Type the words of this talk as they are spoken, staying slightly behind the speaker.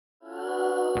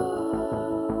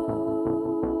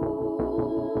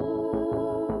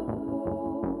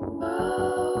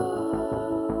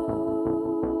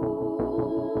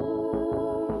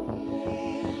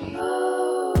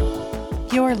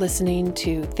You're listening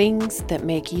to Things That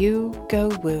Make You Go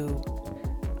Woo.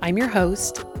 I'm your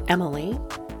host, Emily,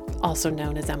 also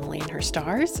known as Emily and Her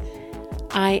Stars.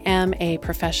 I am a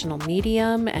professional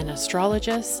medium and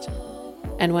astrologist,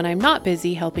 and when I'm not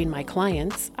busy helping my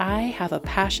clients, I have a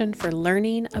passion for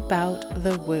learning about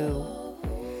the woo.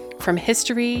 From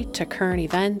history to current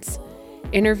events,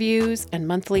 interviews, and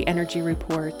monthly energy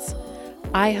reports,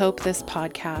 I hope this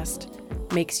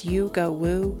podcast makes you go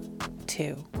woo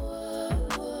too.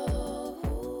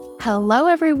 Hello,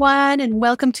 everyone, and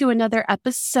welcome to another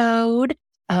episode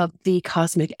of The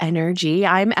Cosmic Energy.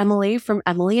 I'm Emily from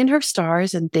Emily and Her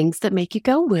Stars and Things That Make You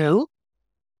Go Woo.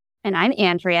 And I'm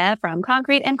Andrea from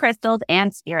Concrete and Crystals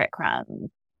and Spirit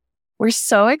Crumbs. We're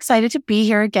so excited to be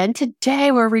here again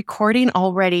today. We're recording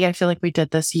already. I feel like we did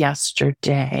this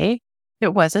yesterday.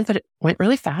 It wasn't, but it went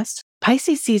really fast.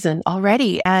 Pisces season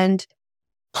already. And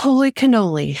holy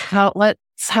cannoli,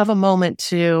 let's have a moment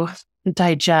to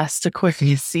digest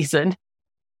Aquarius season.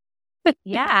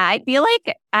 Yeah, I feel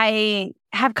like I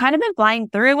have kind of been flying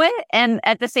through it. And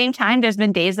at the same time, there's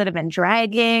been days that have been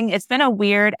dragging. It's been a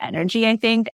weird energy, I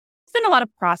think. It's been a lot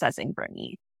of processing for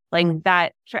me. Like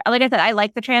that, like I said, I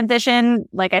like the transition.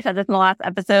 Like I said this in the last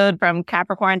episode, from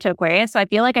Capricorn to Aquarius. So I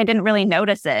feel like I didn't really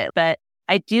notice it. But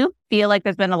I do feel like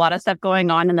there's been a lot of stuff going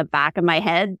on in the back of my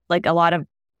head, like a lot of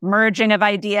merging of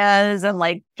ideas and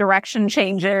like direction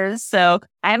changes. So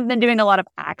I haven't been doing a lot of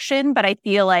action, but I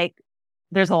feel like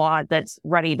there's a lot that's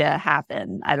ready to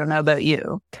happen. I don't know about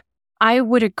you. I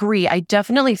would agree. I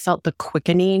definitely felt the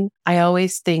quickening. I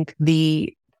always think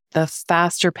the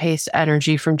faster paced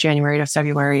energy from January to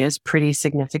February is pretty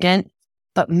significant.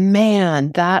 But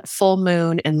man, that full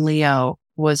moon in Leo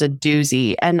was a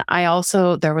doozy. And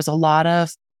there was a lot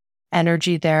of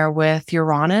energy there with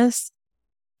Uranus.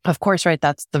 Of course, right?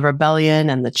 That's the rebellion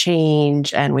and the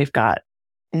change. And we've got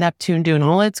Neptune doing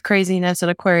all its craziness at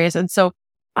Aquarius. And so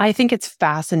I think it's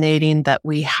fascinating that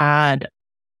we had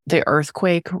the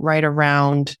earthquake right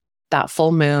around that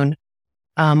full moon.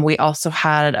 We also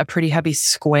had a pretty heavy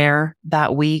square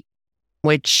that week,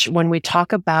 which when we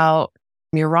talk about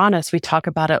Uranus, we talk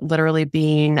about it literally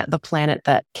being the planet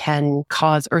that can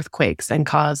cause earthquakes and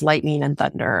cause lightning and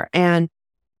thunder. And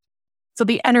so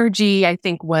the energy, I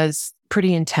think, was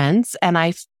pretty intense. And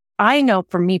I know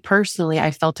for me personally,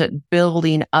 I felt it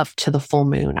building up to the full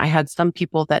moon. I had some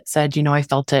people that said, I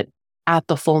felt it at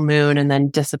the full moon and then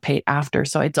dissipate after.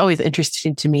 So it's always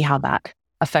interesting to me how that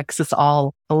affects us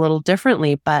all a little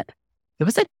differently. But it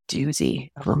was a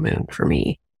doozy of a moon for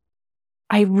me.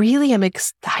 I really am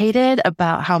excited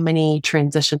about how many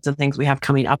transitions and things we have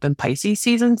coming up in Pisces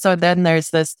season. So then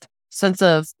there's this sense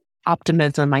of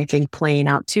optimism, I think, playing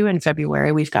out too in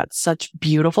February. We've got such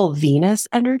beautiful Venus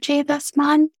energy this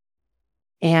month.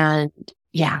 And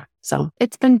yeah, so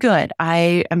it's been good.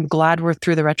 I am glad we're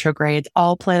through the retrogrades.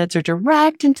 All planets are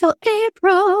direct until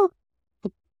April.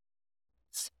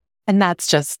 And that's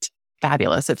just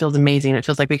fabulous. It feels amazing. It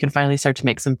feels like we can finally start to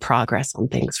make some progress on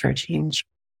things for a change.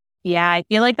 Yeah, I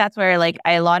feel like that's where like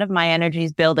a lot of my energy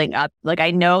is building up. Like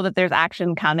I know that there's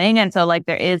action coming. And so like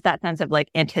there is that sense of like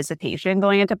anticipation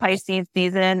going into Pisces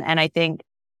season. And I think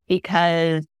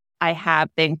because I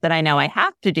have things that I know I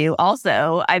have to do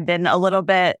also, I've been a little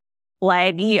bit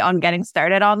laggy on getting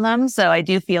started on them. So I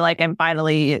do feel like I'm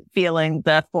finally feeling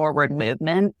the forward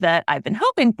movement that I've been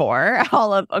hoping for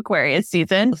all of Aquarius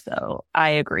season. So I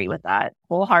agree with that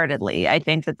wholeheartedly. I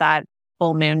think that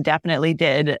full moon definitely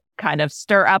did kind of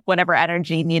stir up whatever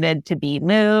energy needed to be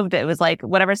moved. It was like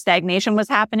whatever stagnation was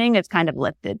happening, it's kind of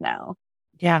lifted now.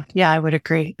 Yeah, I would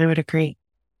agree.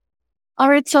 All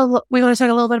right, so we want to talk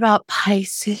a little bit about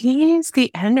Pisces, the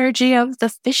energy of the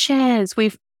fishes.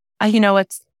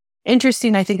 It's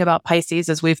interesting, I think, about Pisces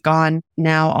as we've gone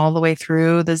now all the way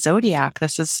through the zodiac.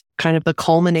 This is kind of the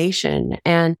culmination.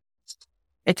 And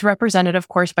it's represented, of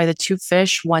course, by the two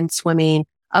fish, one swimming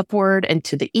upward and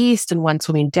to the east and one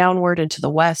swimming downward and to the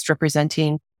west,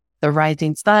 representing the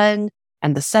rising sun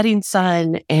and the setting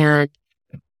sun. And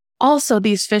also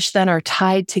these fish then are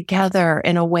tied together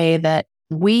in a way that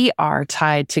we are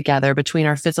tied together between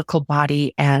our physical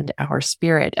body and our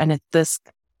spirit. And it's this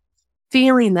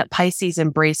feeling that Pisces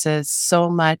embraces so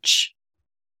much.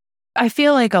 I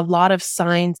feel like a lot of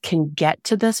signs can get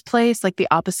to this place. Like the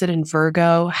opposite in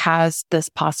Virgo has this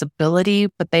possibility,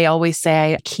 but they always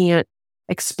say, I can't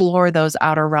explore those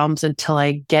outer realms until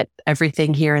I get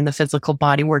everything here in the physical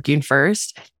body working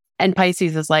first. And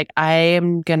Pisces is like, I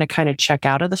am going to kind of check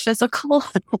out of the physical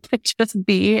and just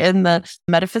be in the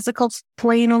metaphysical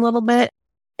plane a little bit.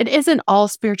 It isn't all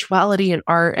spirituality and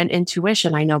art and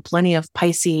intuition. I know plenty of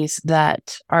Pisces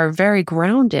that are very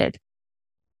grounded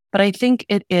but I think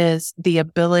it is the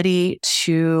ability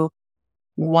to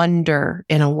wonder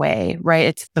in a way, right?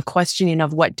 It's the questioning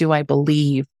of what do I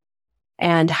believe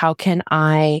and how can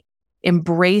I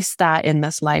embrace that in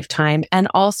this lifetime and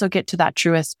also get to that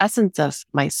truest essence of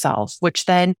myself, which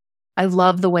then I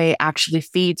love the way it actually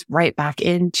feeds right back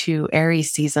into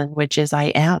Aries season, which is I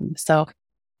am. So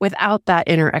without that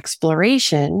inner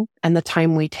exploration and the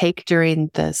time we take during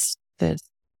this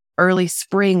early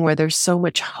spring where there's so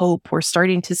much hope, we're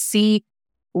starting to see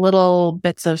little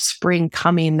bits of spring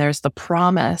coming. There's the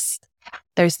promise.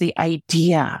 There's the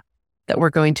idea that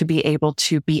we're going to be able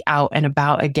to be out and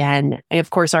about again. And of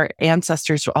course, our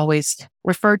ancestors always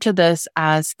refer to this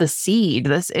as the seed.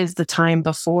 This is the time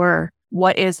before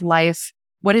what is life?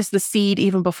 What is the seed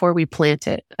even before we plant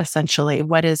it, essentially?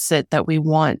 What is it that we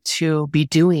want to be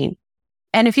doing?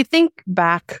 And if you think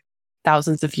back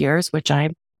thousands of years, which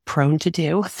I'm prone to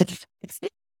do,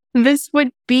 this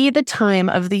would be the time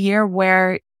of the year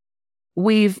where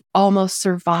we've almost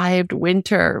survived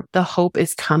winter. The hope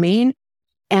is coming.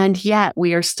 And yet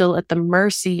we are still at the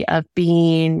mercy of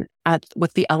being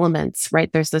with the elements,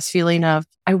 right? There's this feeling of,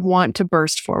 I want to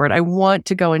burst forward. I want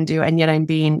to go and do, and yet I'm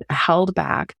being held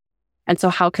back. And so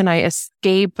how can I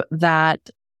escape that?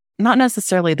 Not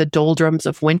necessarily the doldrums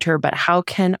of winter, but how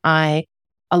can I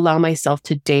allow myself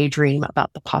to daydream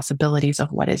about the possibilities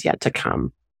of what is yet to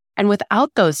come? And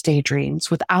without those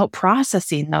daydreams, without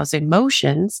processing those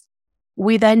emotions,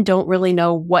 we then don't really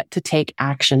know what to take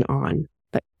action on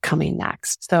but coming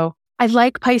next. So I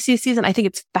like Pisces season. I think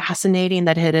it's fascinating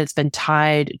that it has been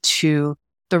tied to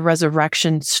the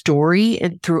resurrection story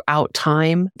and throughout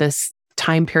time. This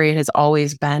time period has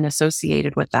always been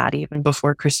associated with that, even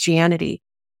before Christianity.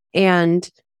 And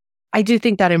I do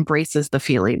think that embraces the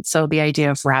feeling. So the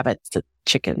idea of rabbits and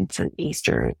chickens and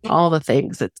Easter and all the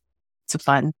things, it's a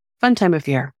fun time of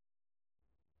year.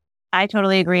 I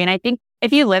totally agree. And I think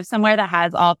if you live somewhere that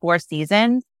has all 4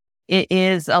 seasons, it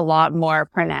is a lot more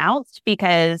pronounced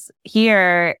because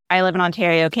here I live in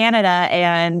Ontario, Canada,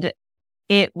 and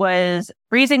it was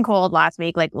freezing cold last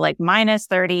week, like minus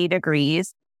 30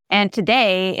 degrees. And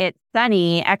today it's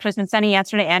sunny. Actually, it's been sunny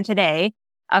yesterday and today.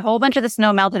 A whole bunch of the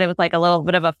snow melted. It was like a little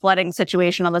bit of a flooding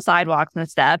situation on the sidewalks and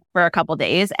stuff for a couple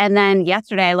days. And then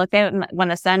yesterday I looked out when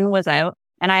the sun was out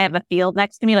and I have a field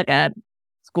next to me, like a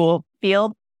school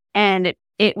field. And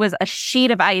it was a sheet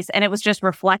of ice and it was just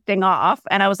reflecting off.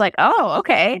 And I was like, oh,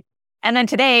 okay. And then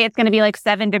today it's going to be like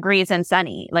 7 degrees and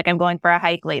sunny. Like I'm going for a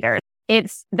hike later.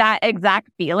 It's that exact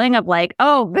feeling of like,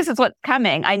 oh, this is what's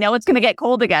coming. I know it's going to get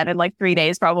cold again in like 3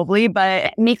 days probably, but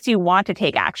it makes you want to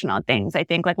take action on things. I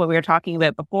think like what we were talking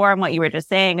about before and what you were just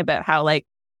saying about how like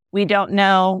we don't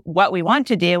know what we want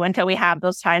to do until we have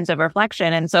those times of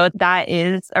reflection. And so that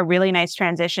is a really nice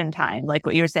transition time, like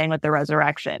what you were saying with the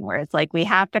resurrection, where it's like we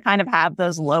have to kind of have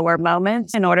those lower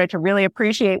moments in order to really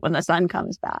appreciate when the sun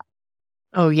comes back.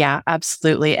 Oh, yeah,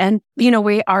 absolutely. And,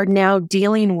 we are now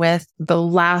dealing with the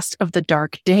last of the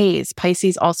dark days.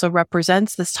 Pisces also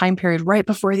represents this time period right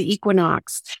before the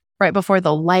equinox, right before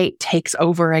the light takes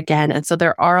over again. And so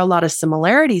there are a lot of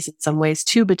similarities in some ways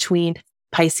too between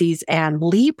Pisces and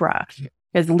Libra,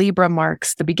 because Libra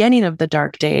marks the beginning of the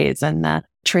dark days and the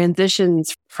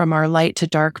transitions from our light to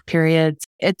dark periods.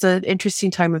 It's an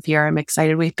interesting time of year. I'm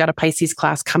excited. We've got a Pisces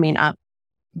class coming up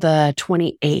the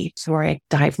 28th, where I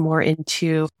dive more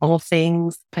into all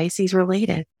things Pisces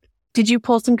related. Did you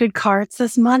pull some good cards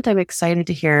this month? I'm excited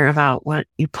to hear about what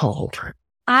you pulled.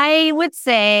 I would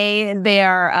say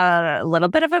they're a little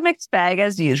bit of a mixed bag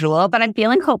as usual, but I'm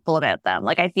feeling hopeful about them.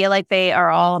 Like I feel like they are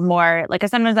all more like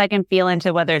sometimes I can feel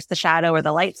into whether it's the shadow or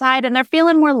the light side, and they're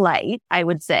feeling more light, I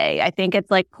would say. I think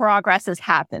it's like progress is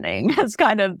happening. That's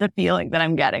kind of the feeling that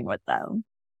I'm getting with them.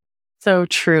 So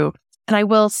true. And I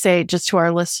will say just to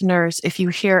our listeners, if you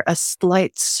hear a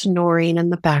slight snoring in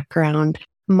the background,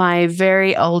 my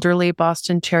very elderly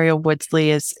Boston Terrier Woodsley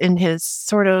is in his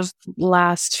sort of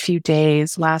last few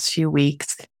days, last few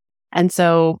weeks. And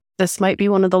so this might be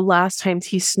one of the last times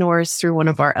he snores through one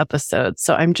of our episodes.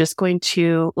 So I'm just going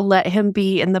to let him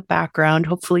be in the background.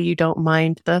 Hopefully you don't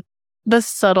mind the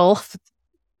subtle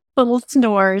little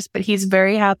snores, but he's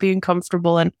very happy and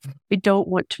comfortable and we don't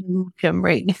want to move him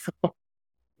right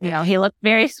now. He looked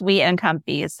very sweet and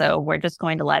comfy. So we're just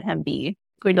going to let him be.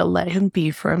 Going to let him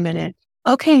be for a minute.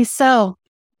 Okay, so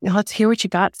let's hear what you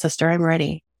got, sister. I'm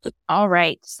ready. All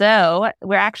right. So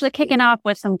we're actually kicking off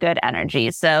with some good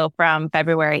energy. So from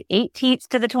February 18th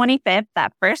to the 25th,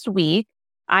 that first week,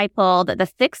 I pulled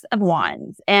the 6 of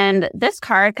Wands. And this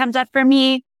card comes up for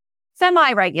me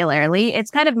semi-regularly.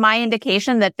 It's kind of my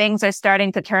indication that things are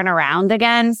starting to turn around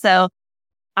again. So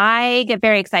I get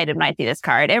very excited when I see this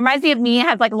card. It reminds me of me. It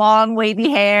has like long wavy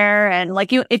hair, and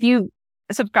like if you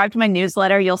subscribe to my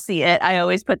newsletter, you'll see it. I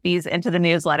always put these into the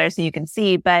newsletter so you can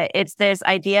see, but it's this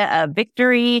idea of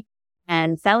victory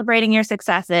and celebrating your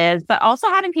successes, but also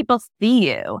having people see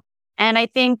you. And I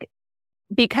think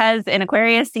because in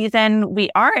Aquarius season, we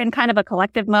are in kind of a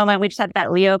collective moment. We just had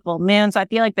that Leo full moon. So I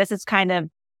feel like this is kind of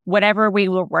whatever we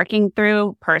were working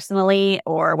through personally,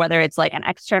 or whether it's like an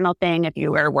external thing, if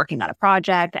you were working on a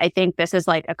project, I think this is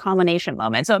like a culmination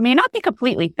moment. So it may not be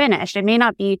completely finished. It may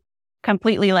not be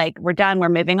completely like, we're done, we're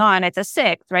moving on. It's a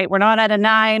 6, right? We're not at a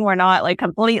 9. We're not like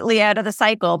completely out of the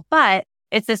cycle, but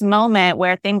it's this moment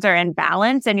where things are in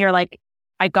balance and you're like,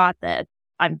 I got this.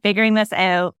 I'm figuring this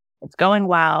out. It's going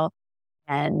well.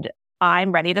 And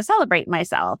I'm ready to celebrate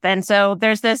myself. And so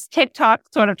there's this TikTok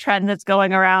sort of trend that's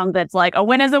going around that's like, a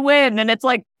win is a win. And it's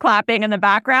like clapping in the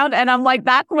background. And I'm like,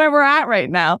 that's where we're at right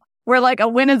now. We're like, a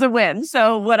win is a win.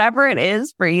 So whatever it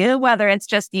is for you, whether it's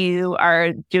just you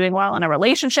are doing well in a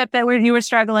relationship that you were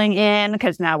struggling in,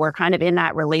 because now we're kind of in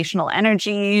that relational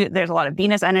energy. There's a lot of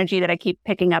Venus energy that I keep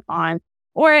picking up on.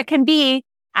 Or it can be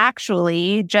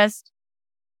actually just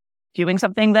doing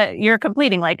something that you're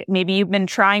completing. Like maybe you've been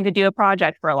trying to do a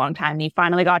project for a long time and you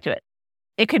finally got to it.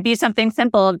 It could be something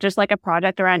simple, just like a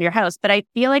project around your house. But I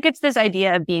feel like it's this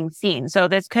idea of being seen. So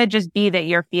this could just be that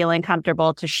you're feeling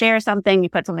comfortable to share something. You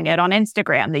put something out on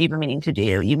Instagram that you've been meaning to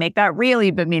do. You make that reel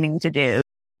you've been meaning to do.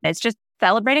 It's just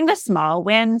celebrating the small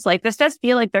wins. Like this does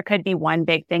feel like there could be one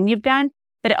big thing you've done,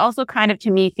 but it also kind of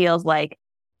to me feels like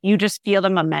you just feel the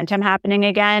momentum happening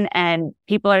again and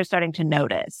people are starting to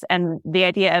notice. And the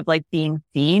idea of like being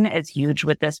seen is huge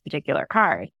with this particular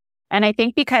card. And I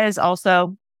think because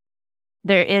also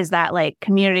there is that like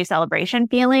community celebration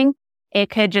feeling, it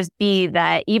could just be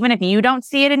that even if you don't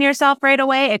see it in yourself right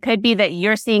away, it could be that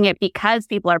you're seeing it because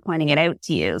people are pointing it out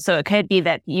to you. So it could be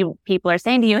that people are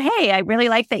saying to you, hey, I really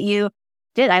like that you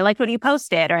I liked what you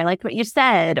posted, or I liked what you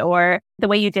said, or the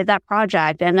way you did that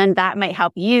project. And then that might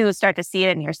help you start to see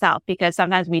it in yourself, because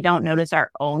sometimes we don't notice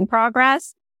our own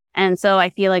progress. And so I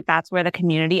feel like that's where the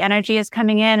community energy is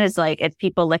coming in, is like, it's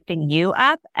people lifting you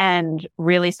up and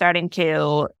really starting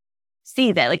to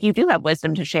see that like you do have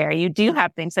wisdom to share. You do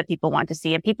have things that people want to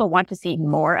see, and people want to see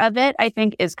more of it, I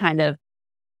think is kind of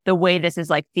the way this is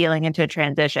like feeling into a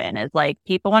transition, is like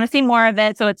people want to see more of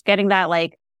it. So it's getting that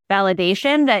like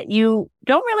validation that you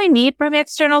don't really need from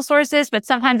external sources, but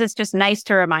sometimes it's just nice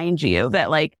to remind you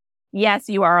that like, yes,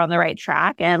 you are on the right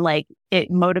track, and like it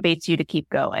motivates you to keep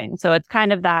going. So it's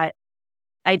kind of that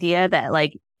idea that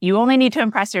like you only need to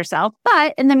impress yourself,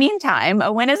 but in the meantime,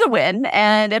 a win is a win.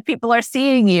 And if people are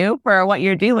seeing you for what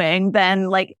you're doing, then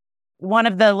like one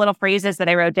of the little phrases that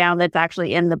I wrote down that's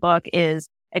actually in the book is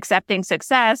accepting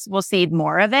success will seed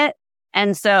more of it.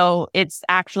 And so it's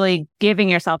actually giving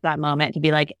yourself that moment to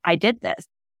be like, I did this.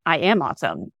 I am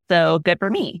awesome. So good for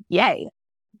me. Yay.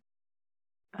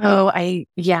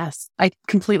 Yes, I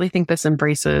completely think this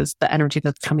embraces the energy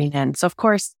that's coming in. So of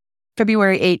course,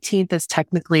 February 18th is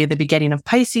technically the beginning of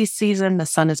Pisces season. The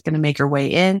sun is going to make her way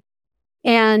in.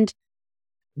 And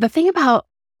the thing about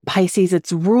Pisces,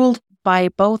 it's ruled by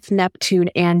both Neptune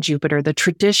and Jupiter. The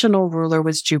traditional ruler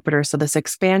was Jupiter. So this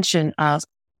expansion of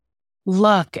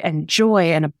luck and joy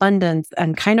and abundance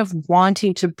and kind of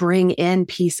wanting to bring in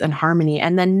peace and harmony.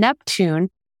 And then Neptune,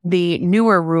 the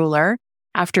newer ruler,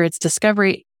 after its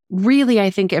discovery, really,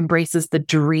 I think, embraces the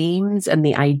dreams and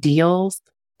the ideals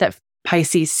that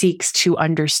Pisces seeks to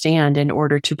understand in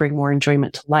order to bring more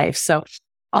enjoyment to life. So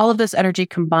all of this energy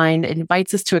combined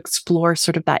invites us to explore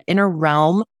sort of that inner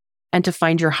realm and to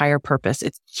find your higher purpose.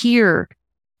 It's here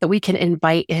that we can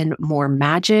invite in more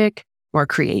magic, more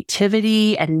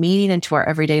creativity, and meaning into our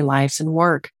everyday lives and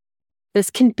work.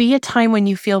 This can be a time when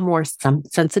you feel more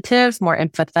sensitive, more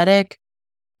empathetic,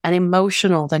 and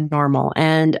emotional than normal.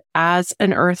 And as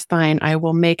an earth sign, I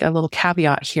will make a little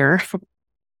caveat here.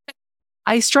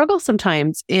 I struggle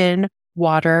sometimes in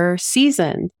water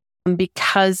season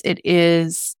because it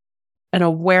is an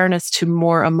awareness to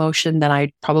more emotion than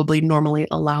I probably normally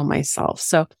allow myself.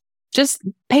 So just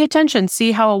pay attention,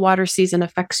 see how a water season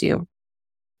affects you.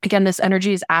 Again, this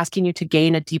energy is asking you to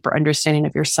gain a deeper understanding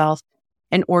of yourself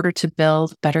in order to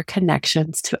build better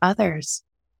connections to others.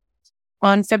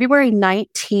 On February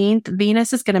 19th,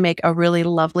 Venus is going to make a really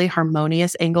lovely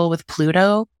harmonious angle with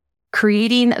Pluto,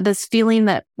 creating this feeling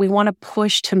that we want to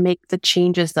push to make the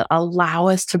changes that allow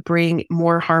us to bring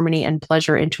more harmony and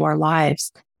pleasure into our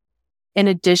lives. In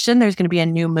addition, there's going to be a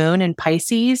new moon in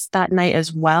Pisces that night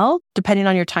as well. Depending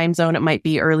on your time zone, it might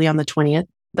be early on the 20th.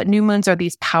 But new moons are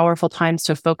these powerful times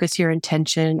to focus your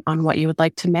intention on what you would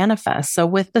like to manifest. So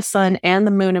with the sun and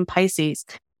the moon in Pisces,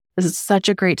 This is such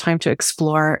a great time to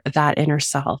explore that inner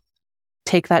self.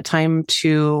 Take that time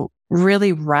to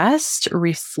really rest,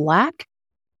 reflect,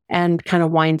 and kind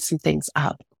of wind some things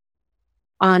up.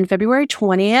 On February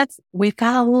 20th, we've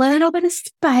got a little bit of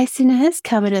spiciness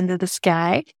coming into the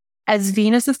sky as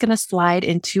Venus is going to slide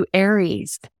into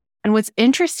Aries. And what's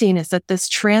interesting is that this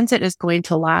transit is going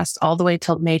to last all the way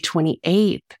till May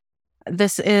 28th.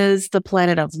 This is the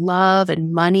planet of love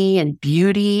and money and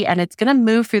beauty, and it's going to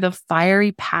move through the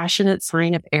fiery, passionate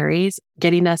sign of Aries,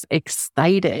 getting us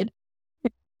excited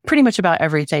pretty much about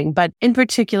everything, but in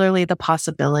particularly the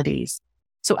possibilities.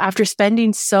 So after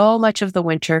spending so much of the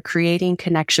winter creating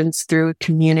connections through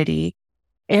community,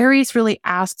 Aries really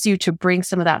asks you to bring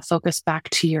some of that focus back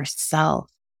to yourself.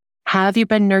 Have you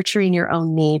been nurturing your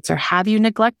own needs, or have you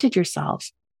neglected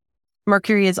yourself?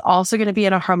 Mercury is also going to be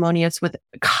in a harmonious with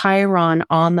Chiron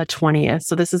on the 20th.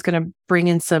 So this is going to bring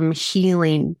in some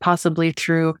healing, possibly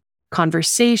through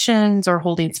conversations or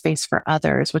holding space for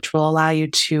others, which will allow you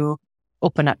to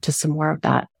open up to some more of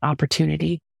that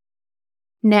opportunity.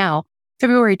 Now,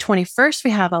 February 21st,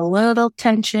 we have a little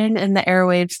tension in the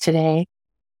airwaves today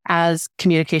as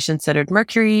communication-centered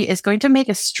Mercury is going to make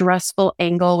a stressful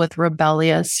angle with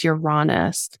rebellious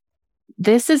Uranus.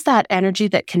 This is that energy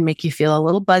that can make you feel a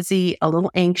little buzzy, a little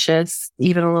anxious,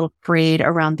 even a little frayed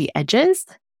around the edges.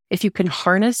 If you can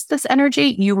harness this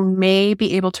energy, you may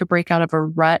be able to break out of a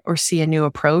rut or see a new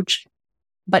approach.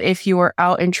 But if you are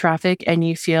out in traffic and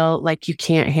you feel like you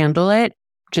can't handle it,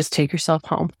 just take yourself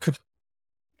home.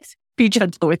 Be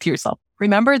gentle with yourself.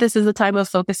 Remember, this is a time of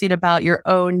focusing about your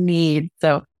own needs.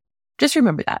 So just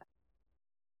remember that.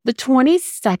 The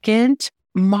 22nd,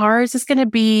 Mars is going to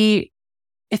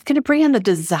bring on the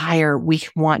desire we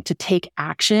want to take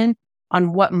action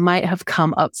on what might have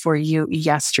come up for you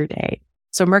yesterday.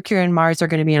 So Mercury and Mars are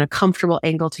going to be in a comfortable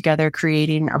angle together,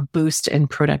 creating a boost in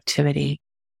productivity.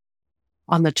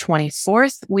 On the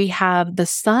 24th, we have the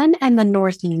Sun and the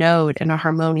North Node in a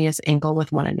harmonious angle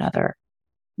with one another.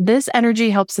 This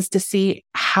energy helps us to see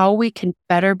how we can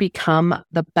better become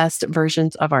the best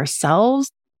versions of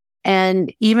ourselves,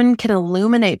 and even can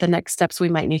illuminate the next steps we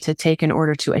might need to take in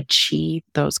order to achieve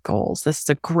those goals. This is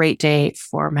a great day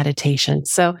for meditation.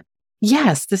 So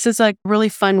yes, this is a really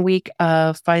fun week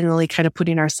of finally kind of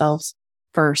putting ourselves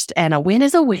first, and a win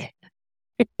is a win.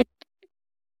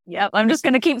 Yep, I'm just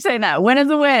going to keep saying that. Win is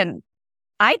a win.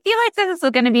 I feel like this is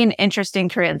going to be an interesting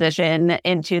transition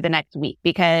into the next week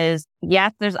because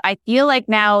yes, I feel like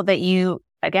now that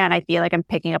I feel like I'm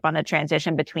picking up on the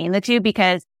transition between the two,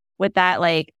 because with that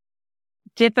like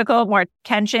difficult, more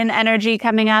tension energy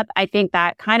coming up, I think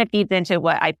that kind of feeds into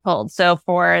what I pulled. So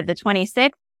for the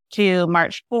 26th to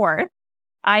March 4th,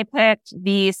 I picked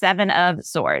the 7 of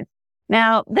Swords.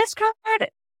 Now, this card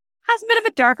has a bit of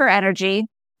a darker energy.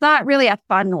 It's not really a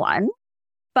fun one,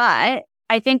 but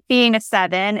I think being a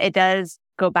 7, it does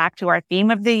go back to our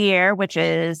theme of the year, which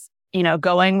is,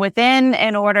 going within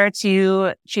in order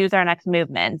to choose our next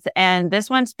movements. And this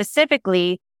one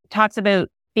specifically talks about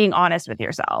being honest with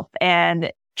yourself.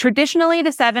 And traditionally,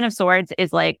 the 7 of Swords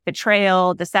is like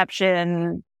betrayal,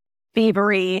 deception,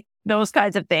 thievery, those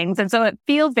kinds of things. And so it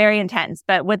feels very intense.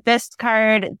 But with this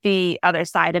card, the other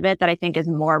side of it that I think is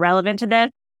more relevant to this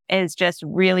is just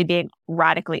really being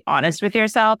radically honest with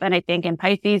yourself. And I think in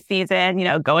Pisces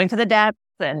season, going to the depths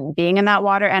and being in that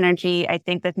water energy, I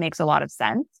think this makes a lot of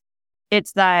sense.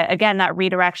 It's that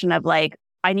redirection of like,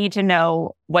 I need to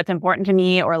know what's important to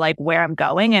me or like where I'm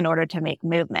going in order to make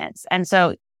movements. And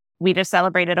so we just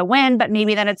celebrated a win, but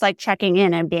maybe then it's like checking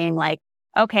in and being like,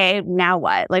 okay, now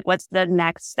what? Like, what's the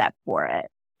next step for it?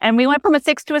 And we went from a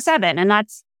 6 to a 7, and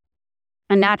that's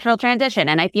a natural transition.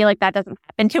 And I feel like that doesn't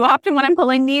happen too often when I'm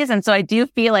pulling these. And so I do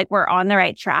feel like we're on the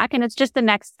right track, and it's just the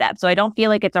next step. So I don't feel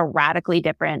like it's a radically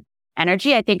different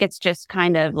energy. I think it's just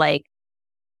kind of like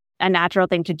a natural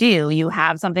thing to do. You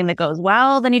have something that goes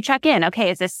well, then you check in.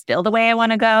 Okay, is this still the way I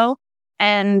want to go?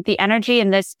 And the energy in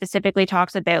this specifically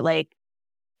talks about like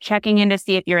checking in to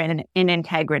see if you're in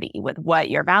integrity with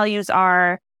what your values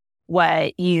are,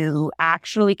 what you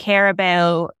actually care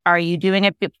about. Are you doing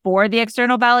it before the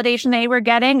external validation that you were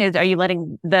getting? Are you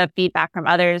letting the feedback from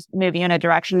others move you in a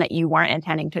direction that you weren't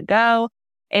intending to go?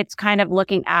 It's kind of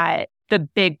looking at the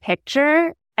big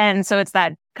picture. And so it's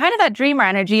that kind of that dreamer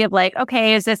energy of like,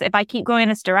 okay, if I keep going in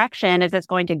this direction, is this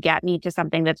going to get me to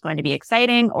something that's going to be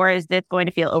exciting? Or is this going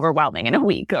to feel overwhelming in a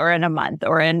week or in a month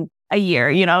or in a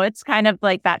year? It's kind of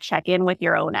like that check-in with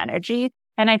your own energy.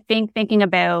 And I think thinking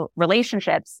about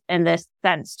relationships in this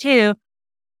sense too,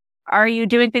 are you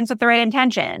doing things with the right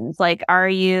intentions? Like, are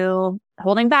you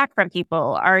holding back from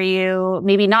people? Are you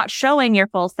maybe not showing your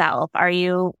full self? Are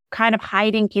you kind of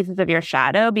hiding pieces of your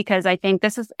shadow? Because I think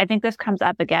this comes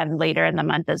up again later in the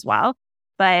month as well.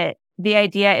 But the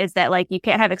idea is that like, you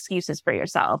can't have excuses for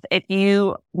yourself. If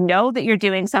you know that you're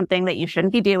doing something that you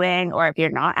shouldn't be doing, or if you're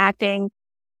not acting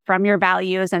from your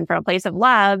values and from a place of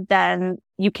love, then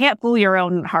you can't fool your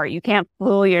own heart. You can't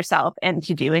fool yourself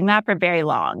into doing that for very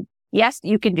long. Yes,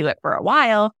 you can do it for a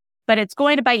while, but it's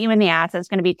going to bite you in the ass. It's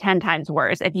going to be 10 times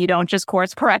worse if you don't just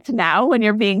course correct now when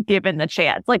you're being given the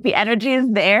chance. Like, the energy is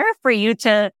there for you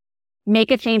to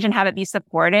make a change and have it be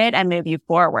supported and move you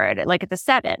forward. Like, it's a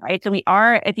 7, right? So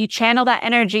if you channel that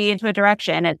energy into a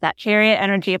direction, it's that chariot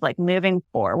energy of like moving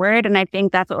forward. And I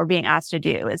think that's what we're being asked to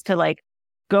do, is to like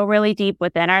go really deep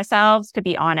within ourselves, to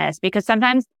be honest, because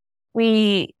sometimes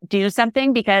we do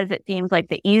something because it seems like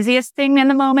the easiest thing in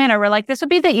the moment, or we're like, this would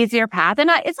be the easier path. And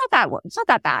it's not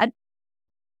that bad.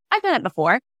 I've done it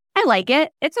before. I like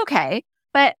it. It's okay.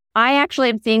 But I actually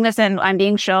am seeing this, and I'm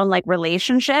being shown like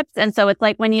relationships. And so it's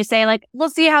like, when you say like, we'll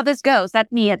see how this goes,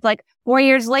 that's me. It's like 4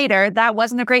 years later, that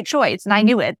wasn't a great choice. And I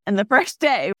knew it in the first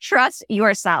day. Trust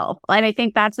yourself. And I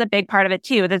think that's the big part of it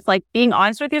too. That's like being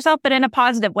honest with yourself, but in a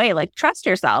positive way. Like, trust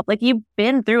yourself. Like, you've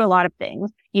been through a lot of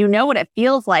things. You know what it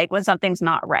feels like when something's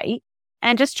not right,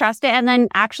 and just trust it, and then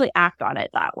actually act on it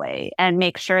that way, and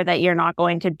make sure that you're not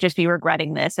going to just be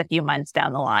regretting this a few months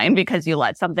down the line because you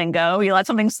let something go, you let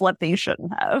something slip that you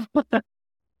shouldn't have.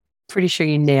 Pretty sure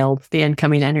you nailed the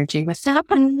incoming energy. What's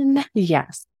happening?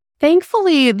 Yes.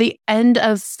 Thankfully, the end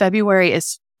of February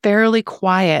is fairly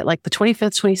quiet, like the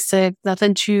 25th, 26th,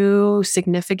 nothing too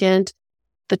significant.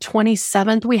 The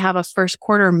 27th, we have a first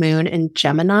quarter moon in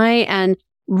Gemini, and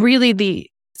really the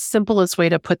simplest way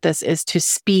to put this is to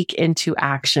speak into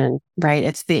action, right?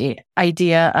 It's the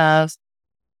idea of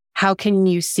how can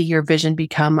you see your vision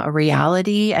become a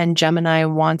reality? And Gemini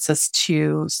wants us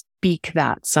to speak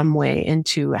that some way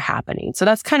into happening. So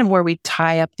that's kind of where we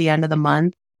tie up the end of the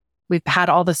month. We've had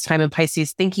all this time in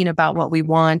Pisces thinking about what we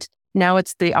want. Now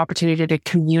it's the opportunity to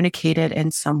communicate it in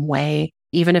some way,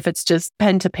 even if it's just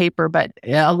pen to paper, but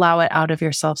allow it out of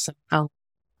yourself somehow.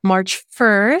 March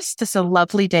 1st is a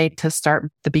lovely day to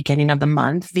start the beginning of the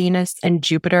month. Venus and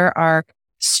Jupiter are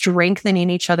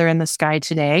strengthening each other in the sky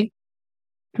today.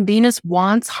 Venus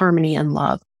wants harmony and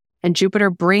love, and Jupiter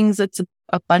brings its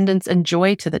abundance and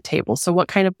joy to the table. So what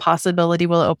kind of possibility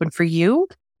will it open for you?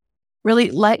 Really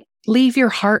leave your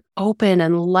heart open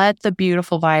and let the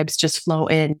beautiful vibes just flow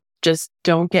in. Just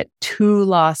don't get too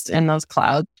lost in those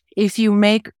clouds. If you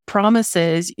make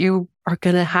promises, you are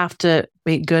going to have to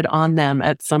make good on them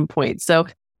at some point. So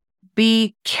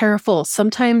be careful.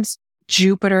 Sometimes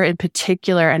Jupiter in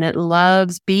particular, and it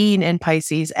loves being in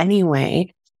Pisces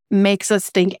anyway, makes us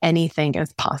think anything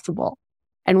is possible.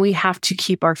 And we have to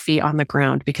keep our feet on the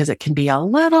ground because it can be a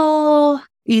little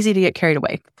easy to get carried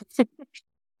away,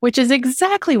 which is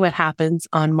exactly what happens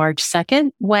on March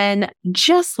 2nd, when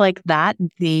just like that,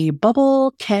 the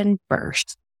bubble can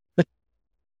burst.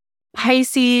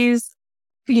 Pisces,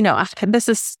 this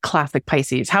is classic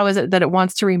Pisces. How is it that it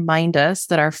wants to remind us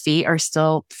that our feet are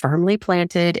still firmly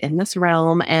planted in this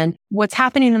realm? And what's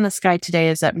happening in the sky today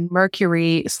is that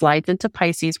Mercury slides into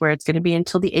Pisces, where it's going to be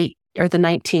until the 8th or the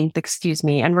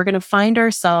 19th, and we're going to find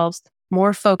ourselves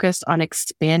more focused on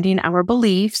expanding our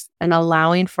beliefs and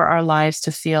allowing for our lives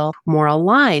to feel more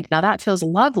aligned. Now that feels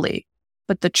lovely,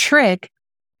 but the trick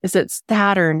is that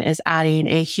Saturn is adding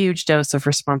a huge dose of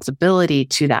responsibility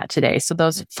to that today. So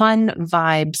those fun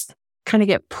vibes kind of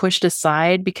get pushed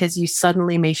aside because you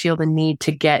suddenly may feel the need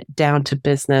to get down to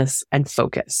business and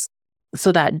focus.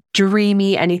 So that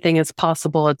dreamy, anything is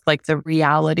possible, it's like the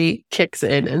reality kicks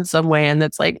in some way. And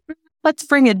it's like, let's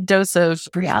bring a dose of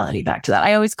reality back to that.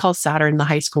 I always call Saturn the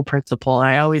high school principal. And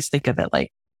I always think of it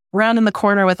like around in the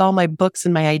corner with all my books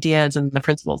and my ideas. And the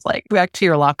principal's like, back to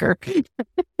your locker.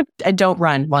 And don't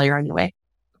run while you're on your way.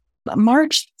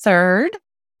 March 3rd,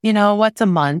 what's a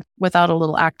month without a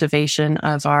little activation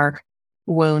of our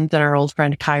wounds and our old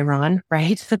friend Chiron,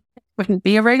 right? Wouldn't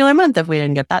be a regular month if we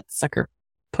didn't get that sucker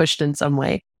pushed in some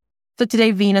way. So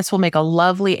today, Venus will make a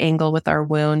lovely angle with our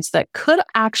wounds that could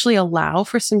actually allow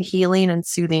for some healing and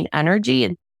soothing energy.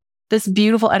 And this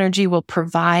beautiful energy will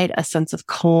provide a sense of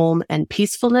calm and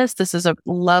peacefulness. This is a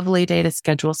lovely day to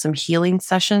schedule some healing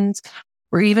sessions,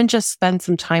 or even just spend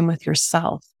some time with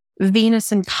yourself.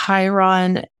 Venus and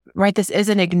Chiron, right? This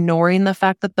isn't ignoring the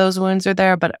fact that those wounds are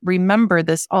there, but remember,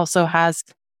 this also has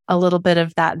a little bit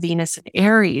of that Venus and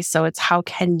Aries. So it's how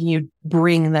can you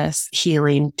bring this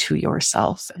healing to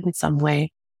yourself in some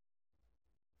way?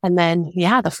 And then, the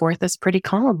 4th is pretty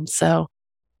calm. So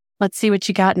Let's see what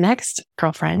you got next,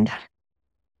 girlfriend.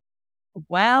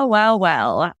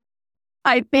 Well.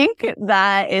 I think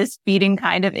that is feeding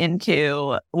kind of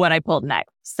into what I pulled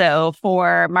next. So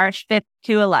for March 5th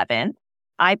to 11th,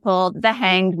 I pulled the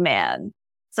Hanged Man.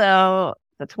 So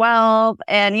the 12.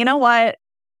 And you know what?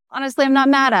 Honestly, I'm not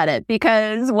mad at it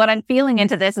because what I'm feeling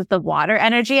into this is the water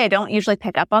energy. I don't usually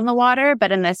pick up on the water,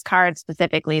 but in this card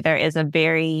specifically, there is a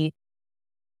very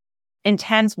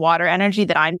intense water energy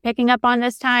that I'm picking up on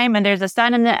this time. And there's a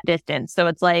sun in the distance. So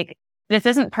it's like, this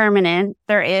isn't permanent.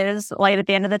 There is light at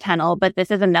the end of the tunnel, but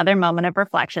this is another moment of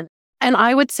reflection. And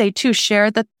I would say too, share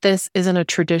that this isn't a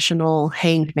traditional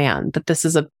hanged man, that this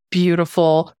is a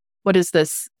beautiful, what is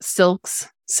this, silks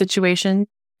situation,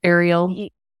 aerial?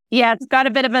 Yeah, it's got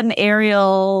a bit of an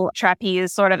aerial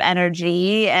trapeze sort of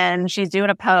energy and she's doing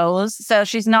a pose. So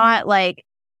she's not like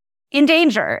in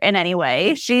danger in any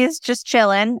way. She's just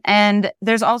chilling. And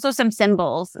there's also some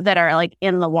symbols that are like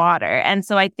in the water. And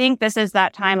so I think this is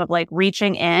that time of like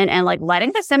reaching in and like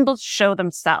letting the symbols show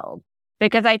themselves.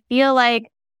 Because I feel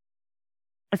like,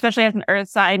 especially as an earth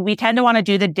sign, we tend to want to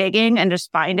do the digging and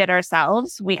just find it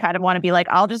ourselves. We kind of want to be like,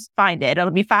 I'll just find it. It'll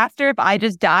be faster if I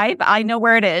just dive. I know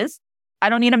where it is. I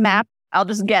don't need a map. I'll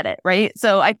just get it. Right.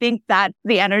 So I think that's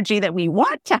the energy that we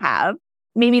want to have.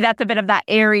 Maybe that's a bit of that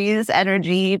Aries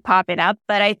energy popping up,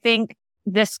 but I think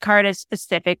this card is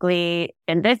specifically,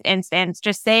 in this instance,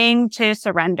 just saying to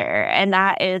surrender. And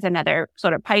that is another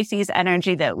sort of Pisces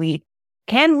energy that we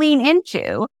can lean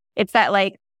into. It's that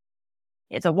like,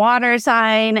 it's a water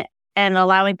sign and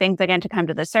allowing things again to come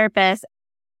to the surface.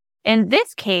 In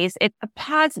this case, it's a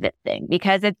positive thing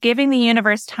because it's giving the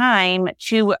universe time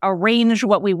to arrange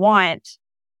what we want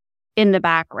in the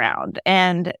background.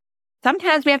 And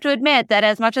sometimes we have to admit that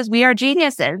as much as we are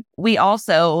geniuses, we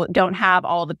also don't have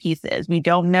all the pieces. We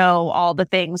don't know all the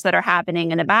things that are happening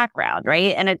in the background,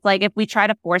 right? And it's like if we try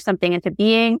to force something into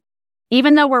being,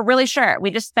 even though we're really sure,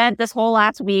 we just spent this whole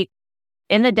last week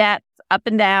in the depths, up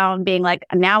and down, being like,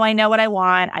 now I know what I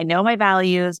want. I know my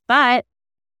values, but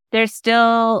there's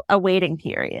still a waiting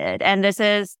period. And this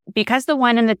is because the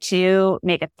 1 and the 2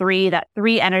 make a 3, that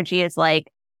 3 energy is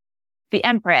like the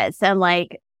Empress and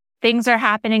like, things are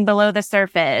happening below the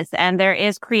surface and there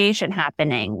is creation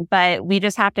happening, but we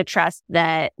just have to trust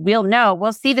that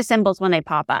we'll see the symbols when they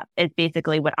pop up. It's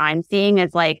basically what I'm seeing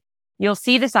is like, you'll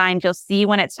see the signs, you'll see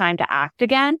when it's time to act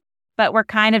again, but we're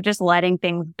kind of just letting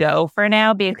things go for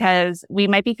now because we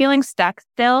might be feeling stuck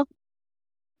still.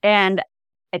 And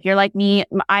if you're like me,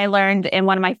 I learned in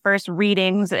one of my first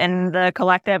readings in the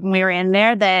collective when we were in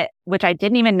there that, which I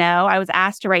didn't even know, I was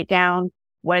asked to write down,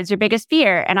 what is your biggest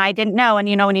fear? And I didn't know. And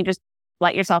you know, when you just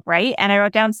let yourself write, and I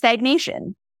wrote down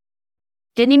stagnation.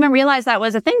 Didn't even realize that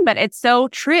was a thing, but it's so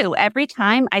true. Every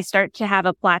time I start to have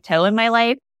a plateau in my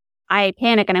life, I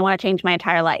panic and I want to change my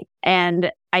entire life.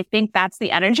 And I think that's the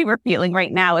energy we're feeling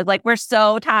right now is like, we're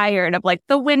so tired of like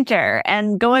the winter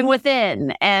and going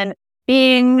within and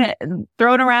being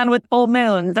thrown around with full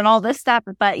moons and all this stuff.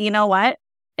 But you know what?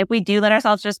 If we do let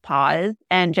ourselves just pause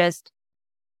and just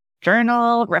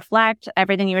journal, reflect,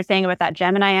 everything you were saying about that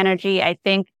Gemini energy, I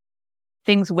think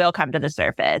things will come to the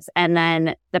surface. And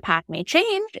then the path may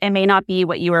change. It may not be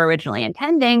what you were originally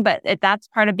intending, but that's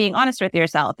part of being honest with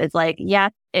yourself. It's like,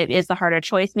 yes, it is the harder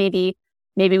choice. Maybe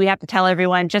we have to tell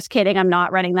everyone, just kidding, I'm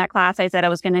not running that class I said I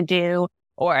was going to do.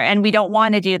 And we don't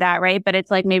want to do that, right? But it's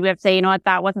like, maybe we have to say, you know what,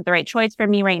 that wasn't the right choice for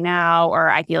me right now. Or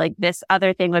I feel like this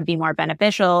other thing would be more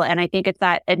beneficial. And I think it's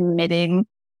that admitting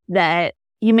that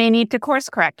you may need to course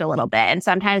correct a little bit. And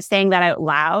sometimes saying that out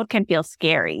loud can feel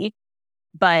scary,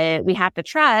 but we have to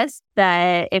trust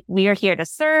that if we are here to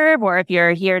serve, or if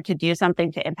you're here to do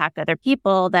something to impact other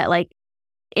people, that like,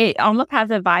 it almost has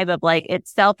a vibe of like,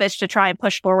 it's selfish to try and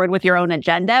push forward with your own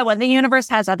agenda when the universe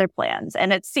has other plans.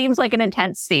 And it seems like an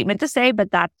intense statement to say,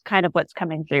 but that's kind of what's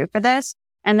coming through for this.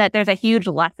 And that there's a huge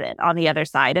lesson on the other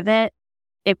side of it.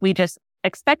 If we just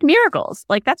expect miracles,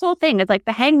 like that's the whole thing. It's like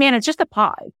the hangman is just a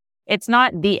pause. It's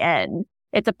not the end.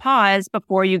 It's a pause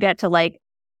before you get to like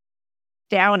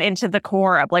down into the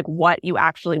core of like what you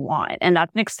actually want. And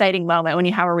that's an exciting moment when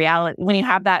you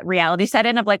have that reality set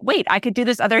in of like, wait, I could do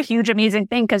this other huge, amazing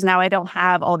thing because now I don't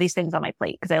have all these things on my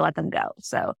plate because I let them go.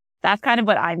 So that's kind of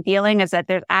what I'm feeling, is that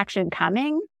there's action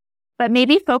coming, but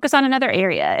maybe focus on another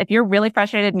area. If you're really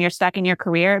frustrated and you're stuck in your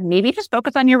career, maybe just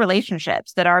focus on your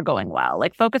relationships that are going well.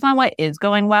 Like focus on what is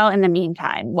going well in the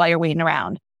meantime while you're waiting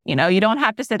around. You know, you don't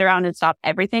have to sit around and stop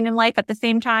everything in life at the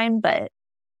same time, but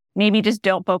maybe just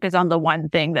don't focus on the one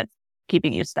thing that's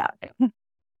keeping you stuck.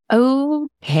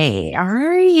 Okay.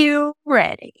 Are you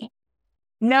ready?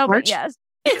 No, but yes.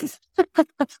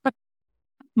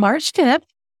 March 5th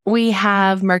We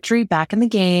have Mercury back in the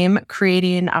game,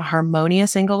 creating a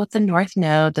harmonious angle with the North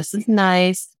Node. This is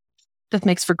nice. This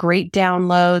makes for great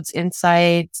downloads,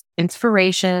 insights,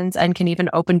 inspirations, and can even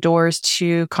open doors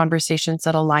to conversations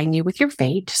that align you with your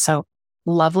fate. So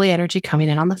lovely energy coming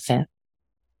in on the 5th.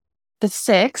 The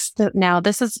 6th, now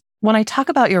this is when I talk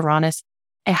about Uranus,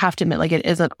 I have to admit, like, it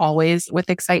isn't always with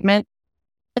excitement.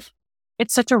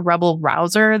 It's such a rebel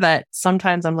rouser that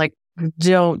sometimes I'm like,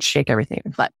 don't shake everything.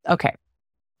 But okay.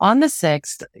 On the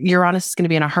 6th, Uranus is going to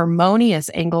be in a harmonious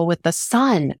angle with the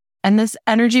sun. And this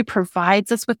energy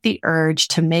provides us with the urge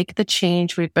to make the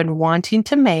change we've been wanting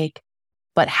to make,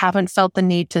 but haven't felt the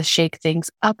need to shake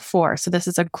things up for. So this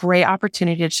is a great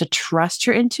opportunity to trust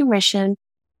your intuition.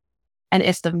 And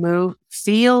if the move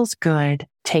feels good,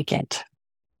 take it.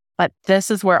 But this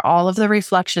is where all of the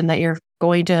reflection that you're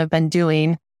going to have been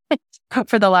doing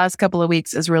for the last couple of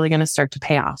weeks is really going to start to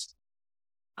pay off.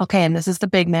 Okay, and this is the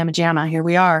big mamma jamma. Here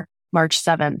we are, March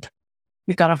 7th.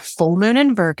 We've got a full moon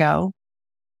in Virgo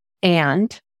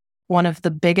and one of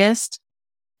the biggest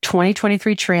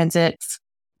 2023 transits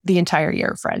the entire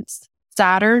year, friends.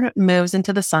 Saturn moves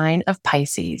into the sign of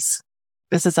Pisces.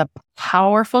 This is a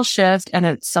powerful shift, and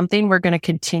it's something we're going to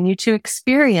continue to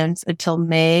experience until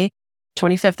May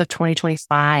 25th of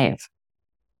 2025.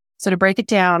 So to break it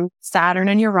down, Saturn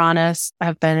and Uranus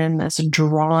have been in this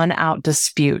drawn out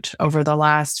dispute over the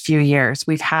last few years.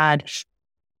 We've had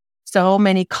so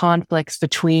many conflicts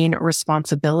between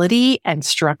responsibility and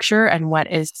structure and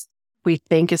what is we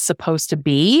think is supposed to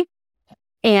be.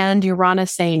 And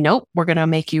Uranus saying, nope, we're going to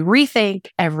make you rethink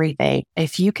everything.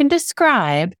 If you can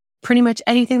describe pretty much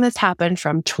anything that's happened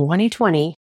from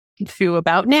 2020 to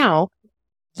about now,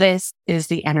 this is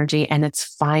the energy, and it's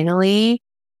finally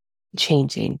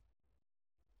changing.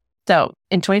 So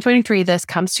in 2023, this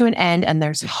comes to an end, and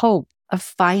there's hope of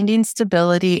finding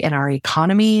stability in our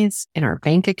economies, in our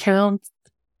bank accounts.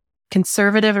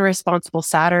 Conservative and responsible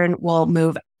Saturn will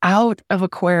move out of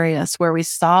Aquarius, where we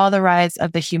saw the rise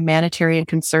of the humanitarian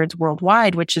concerns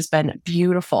worldwide, which has been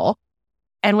beautiful.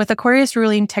 And with Aquarius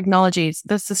ruling technologies,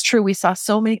 this is true. We saw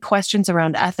so many questions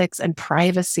around ethics and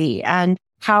privacy and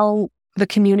how the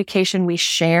communication we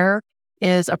share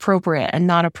is appropriate and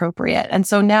not appropriate. And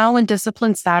so now when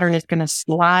disciplined Saturn is going to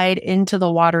slide into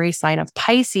the watery sign of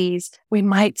Pisces, we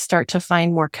might start to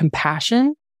find more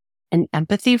compassion and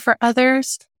empathy for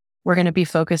others. We're going to be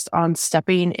focused on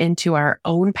stepping into our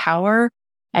own power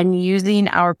and using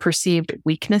our perceived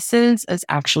weaknesses as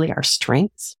actually our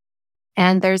strengths.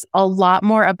 And there's a lot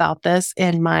more about this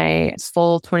in my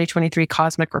full 2023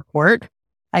 cosmic report.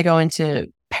 I go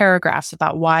into paragraphs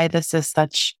about why this is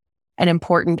such an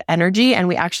important energy. And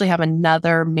we actually have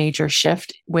another major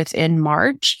shift within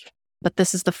March, but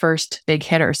this is the first big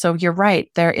hitter. So you're right.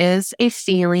 There is a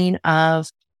feeling of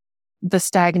the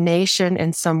stagnation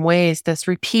in some ways, this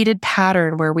repeated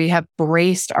pattern where we have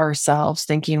braced ourselves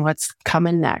thinking, what's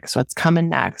coming next? What's coming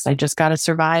next? I just got to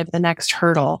survive the next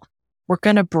hurdle. We're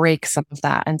going to break some of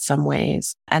that in some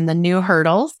ways. And the new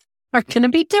hurdles are going to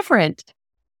be different.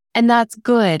 And that's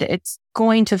good. It's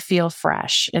going to feel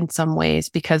fresh in some ways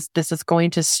because this is going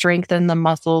to strengthen the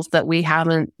muscles that we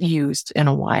haven't used in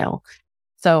a while.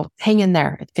 So hang in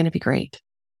there. It's going to be great.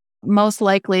 Most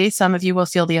likely, some of you will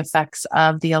feel the effects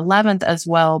of the 11th as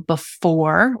well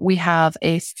before we have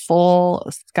a full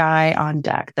sky on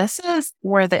deck. This is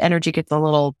where the energy gets a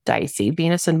little dicey.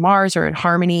 Venus and Mars are in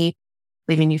harmony,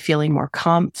 leaving you feeling more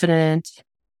confident.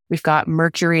 We've got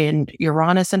Mercury and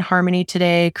Uranus in harmony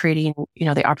today, creating,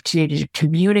 the opportunity to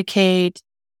communicate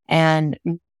and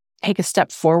take a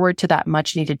step forward to that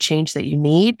much needed change that you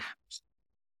need.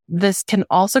 This can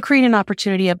also create an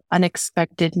opportunity of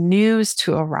unexpected news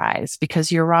to arise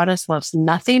because Uranus loves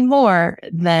nothing more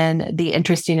than the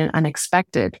interesting and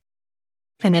unexpected.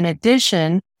 And in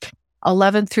addition,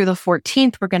 11th through the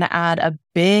 14th, we're going to add a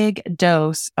big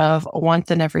dose of once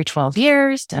in every 12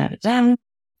 years.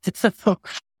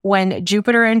 When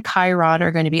Jupiter and Chiron are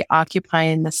going to be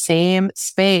occupying the same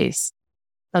space.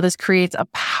 Now, this creates a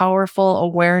powerful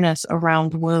awareness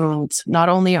around wounds, not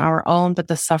only our own, but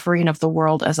the suffering of the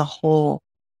world as a whole.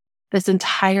 This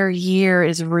entire year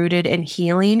is rooted in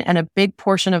healing, and a big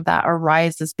portion of that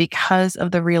arises because of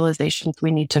the realizations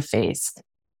we need to face.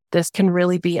 This can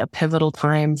really be a pivotal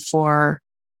time for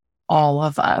all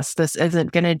of us. This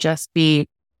isn't going to just be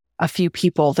a few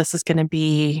people. This is going to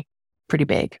be pretty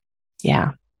big.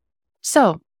 Yeah.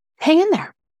 So hang in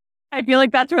there. I feel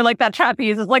like that's where that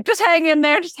trapeze is just hang in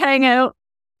there, just hang out.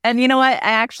 And you know what?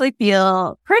 I actually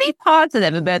feel pretty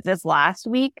positive about this last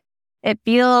week. It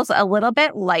feels a little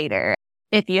bit lighter.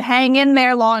 If you hang in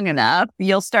there long enough,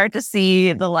 you'll start to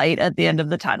see the light at the end of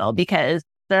the tunnel because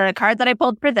the card that I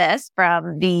pulled for this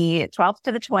from the 12th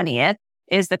to the 20th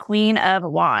is the Queen of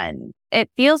Wands. It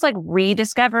feels like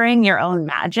rediscovering your own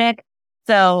magic.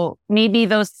 So maybe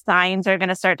those signs are going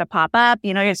to start to pop up.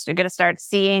 You're going to start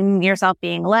seeing yourself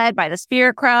being led by the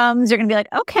spirit crumbs. You're going to be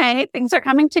like, okay, things are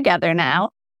coming together now.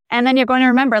 And then you're going to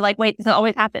remember, like, wait, this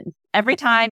always happens. Every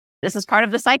time, this is part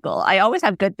of the cycle. I always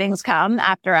have good things come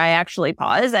after I actually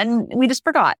pause, and we just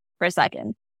forgot for a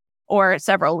second or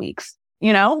several weeks,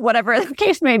 whatever the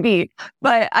case may be.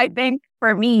 But I think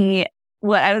for me,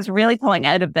 what I was really pulling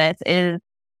out of this is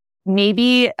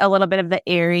maybe a little bit of the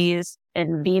Aries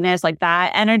and Venus, like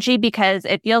that energy, because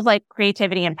it feels like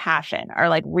creativity and passion are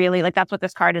like really like that's what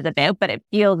this card is about, but it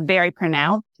feels very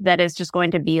pronounced that is just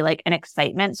going to be like an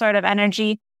excitement sort of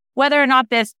energy. Whether or not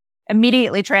this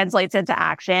immediately translates into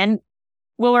action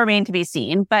will remain to be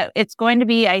seen, but it's going to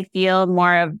be, I feel,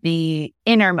 more of the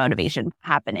inner motivation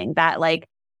happening, that like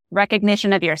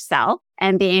recognition of yourself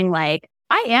and being like,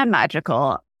 I am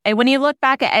magical. And when you look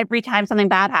back at every time something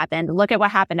bad happened, look at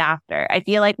what happened after. I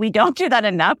feel like we don't do that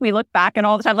enough. We look back and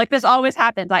all the time, like this always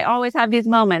happens. I always have these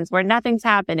moments where nothing's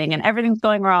happening and everything's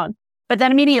going wrong. But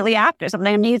then immediately after,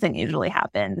 something amazing usually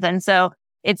happens. And so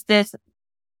it's this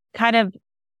kind of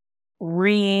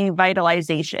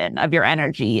revitalization of your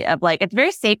energy of like, it's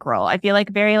very sacral. I feel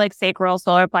like very like sacral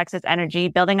solar plexus energy,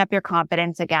 building up your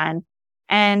confidence again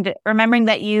and remembering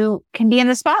that you can be in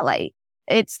the spotlight.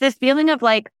 It's this feeling of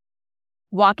like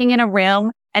walking in a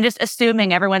room and just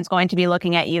assuming everyone's going to be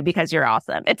looking at you because you're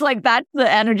awesome. It's like that's the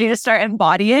energy to start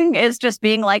embodying, is just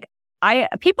being like,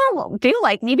 people do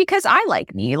like me because I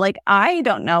like me. Like, I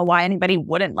don't know why anybody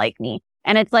wouldn't like me.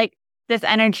 And it's like this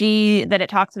energy that it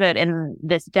talks about in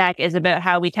this deck is about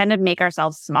how we tend to make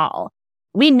ourselves small.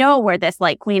 We know we're this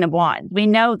like Queen of Wands. We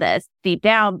know this deep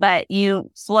down, but you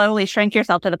slowly shrink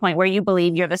yourself to the point where you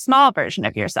believe you're the small version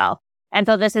of yourself. And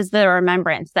so this is the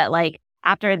remembrance that like,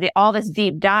 after all this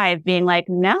deep dive, being like,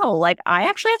 no, like I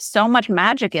actually have so much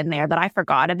magic in there that I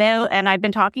forgot about. And I've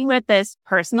been talking with this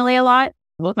personally a lot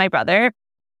with my brother,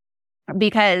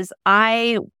 because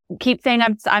I keep saying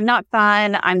I'm not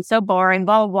fun, I'm so boring,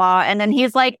 blah, blah, blah. And then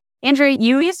he's like, Andrea,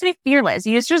 you used to be fearless.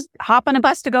 You used to just hop on a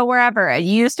bus to go wherever.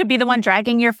 You used to be the one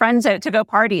dragging your friends out to go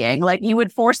partying. Like you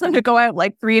would force them to go out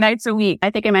like 3 nights a week. I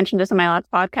think I mentioned this in my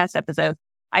last podcast episode.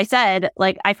 I said,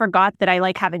 like, I forgot that I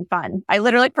like having fun. I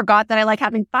literally forgot that I like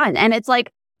having fun. And it's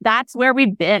like, that's where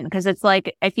we've been. Cause it's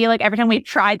like, I feel like every time we've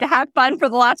tried to have fun for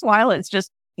the last while, it's just,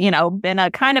 been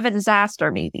a kind of a disaster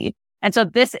maybe. And so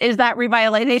this is that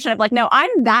revitalization of like, no,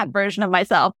 I'm that version of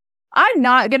myself. I'm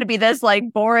not going to be this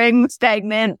like boring,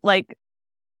 stagnant, like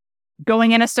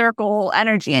going in a circle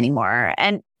energy anymore.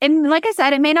 And like I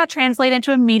said, it may not translate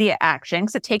into immediate action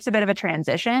because it takes a bit of a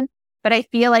transition. But I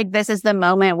feel like this is the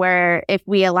moment where if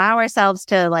we allow ourselves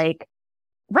to like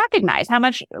recognize how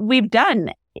much we've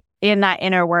done in that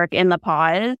inner work, in the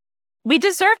pause, we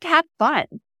deserve to have fun.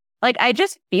 Like, I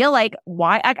just feel like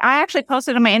I actually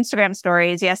posted on my Instagram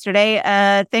stories yesterday,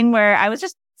 a thing where I was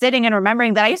just sitting and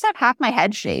remembering that I used to have half my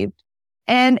head shaved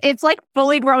and it's like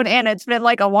fully grown in. It's been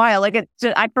like a while. Like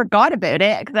I forgot about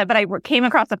it, but I came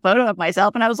across a photo of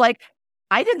myself and I was like,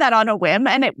 I did that on a whim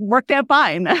and it worked out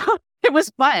fine. It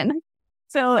was fun.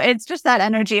 So it's just that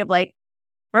energy of like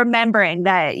remembering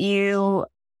that you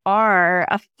are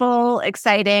a full,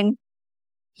 exciting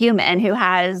human who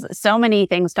has so many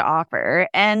things to offer,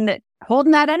 and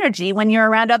holding that energy when you're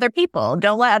around other people.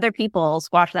 Don't let other people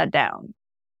squash that down.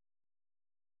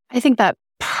 I think that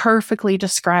perfectly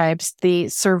describes the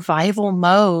survival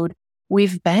mode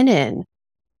we've been in.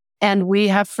 And we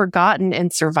have forgotten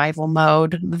in survival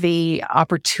mode the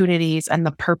opportunities and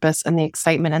the purpose and the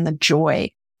excitement and the joy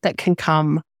that can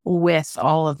come with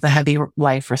all of the heavy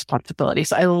life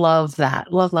responsibilities. I love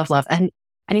that. Love, love, love. And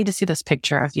I need to see this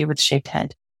picture of you with shaved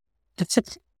head.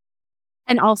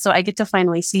 And also, I get to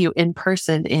finally see you in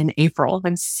person in April.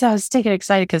 I'm so stinking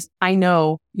excited because I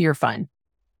know you're fun.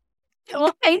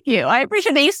 Well, thank you. I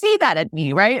appreciate that you see that in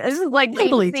me, right? This is like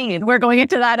totally seen. We're going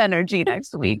into that energy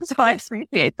next week. So I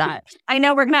appreciate that. I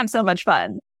know we're going to have so much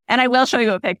fun. And I will show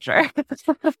you a picture.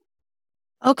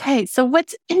 Okay. So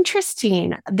what's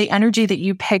interesting, the energy that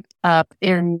you picked up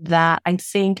in that, I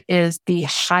think, is the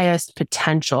highest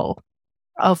potential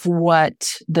of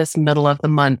what this middle of the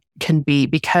month can be.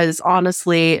 Because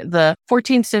honestly, the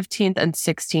 14th, 15th, and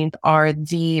 16th are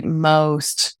the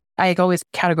most, I always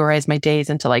categorize my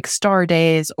days into like star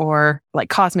days or like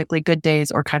cosmically good days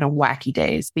or kind of wacky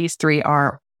days. These 3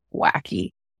 are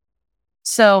wacky.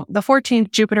 So the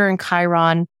 14th, Jupiter and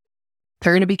Chiron,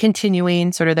 they're going to be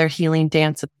continuing sort of their healing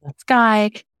dance in the sky.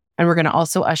 And we're going to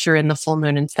also usher in the full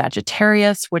moon in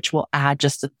Sagittarius, which will add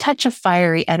just a touch of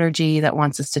fiery energy that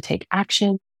wants us to take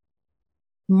action.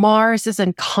 Mars is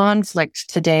in conflict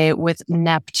today with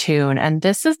Neptune. And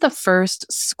this is the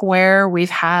first square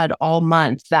we've had all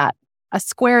month. That a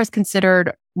square is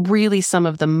considered really some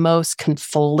of the most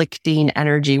conflicting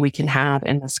energy we can have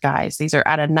in the skies. These are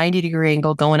at a 90-degree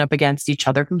angle going up against each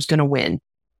other. Who's going to win?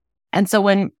 And so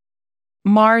when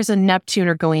Mars and Neptune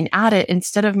are going at it,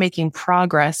 instead of making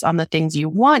progress on the things you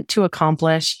want to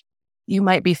accomplish, you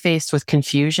might be faced with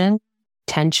confusion,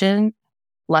 tension,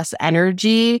 less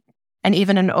energy, and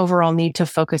even an overall need to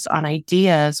focus on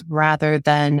ideas rather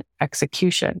than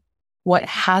execution. What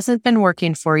hasn't been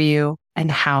working for you and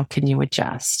how can you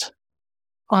adjust?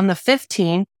 On the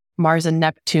 15th, Mars and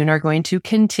Neptune are going to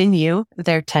continue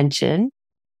their tension.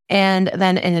 And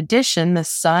then in addition, the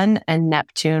Sun and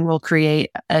Neptune will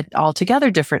create an altogether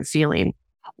different feeling.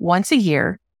 Once a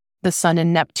year, the Sun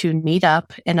and Neptune meet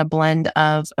up in a blend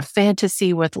of a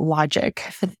fantasy with logic.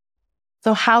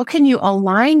 So how can you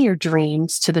align your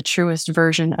dreams to the truest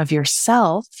version of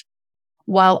yourself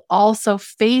while also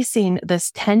facing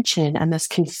this tension and this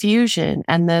confusion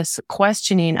and this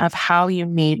questioning of how you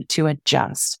need to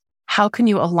adjust? How can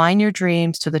you align your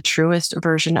dreams to the truest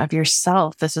version of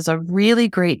yourself? This is a really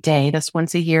great day, this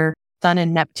once a year Sun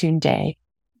and Neptune day,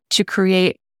 to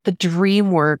create the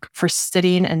dream work for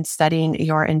sitting and setting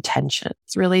your intentions.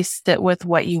 Really sit with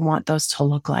what you want those to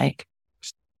look like.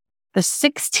 The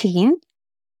 16th,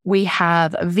 we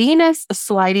have Venus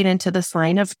sliding into the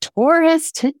sign of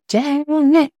Taurus today.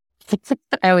 I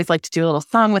always like to do a little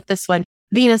song with this one.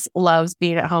 Venus loves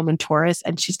being at home in Taurus,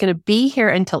 and she's going to be here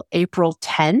until April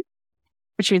 10th,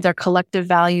 which means our collective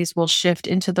values will shift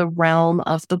into the realm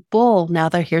of the bull. Now,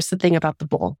 here's the thing about the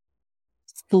bull.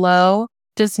 Slow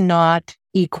does not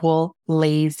equal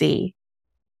lazy.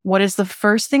 What is the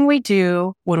first thing we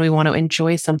do when we want to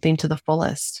enjoy something to the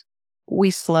fullest? We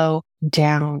slow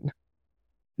down.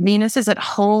 Venus is at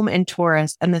home in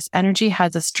Taurus, and this energy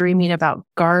has us dreaming about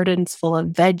gardens full of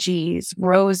veggies,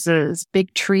 roses,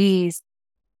 big trees.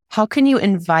 How can you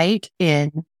invite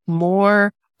in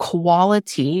more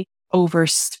quality over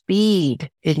speed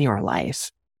in your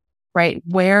life, right?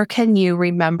 Where can you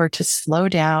remember to slow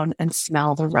down and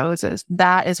smell the roses?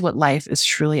 That is what life is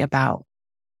truly about.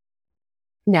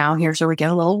 Now, here's where we get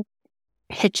a little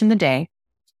hitch in the day.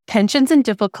 Tensions and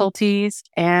difficulties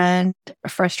and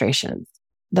frustrations.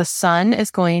 The Sun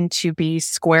is going to be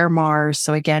square Mars.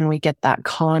 So again, we get that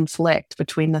conflict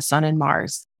between the Sun and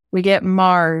Mars. We get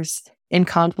Mars in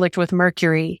conflict with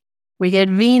Mercury. We get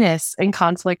Venus in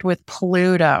conflict with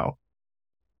Pluto.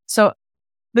 So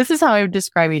this is how I'm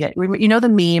describing it. You know the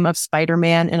meme of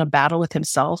Spider-Man in a battle with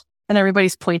himself and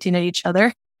everybody's pointing at each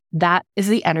other? That is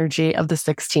the energy of the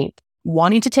 16th.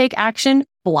 Wanting to take action?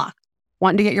 Block.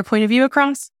 Wanting to get your point of view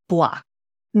across? Block.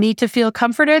 Need to feel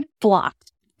comforted? Block.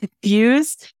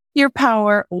 Use your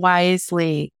power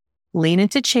wisely. Lean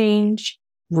into change,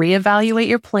 reevaluate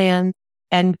your plan,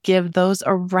 and give those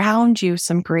around you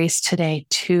some grace today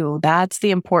too. That's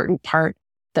the important part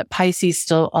that Pisces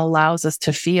still allows us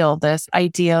to feel, this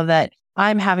idea that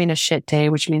I'm having a shit day,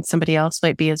 which means somebody else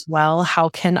might be as well. How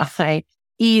can I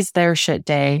ease their shit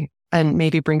day and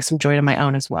maybe bring some joy to my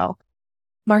own as well?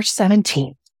 March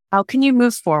 17th. How can you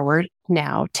move forward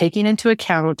now, taking into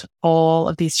account all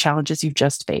of these challenges you've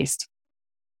just faced?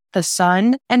 The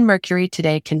Sun and Mercury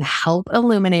today can help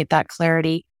illuminate that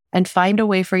clarity and find a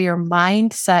way for your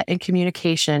mindset and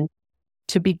communication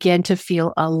to begin to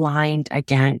feel aligned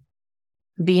again.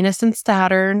 Venus and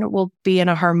Saturn will be in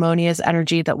a harmonious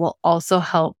energy that will also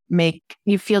help make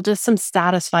you feel just some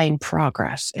satisfying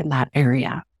progress in that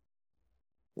area.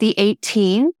 The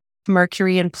 18th,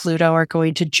 Mercury and Pluto are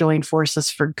going to join forces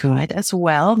for good as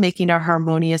well, making a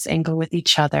harmonious angle with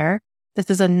each other. This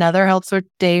is another helpful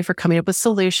day for coming up with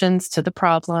solutions to the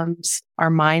problems. Our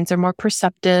minds are more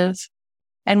perceptive,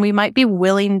 and we might be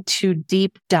willing to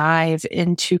deep dive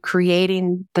into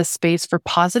creating the space for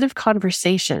positive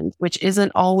conversations, which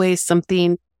isn't always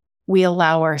something we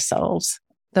allow ourselves.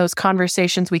 Those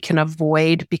conversations we can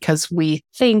avoid because we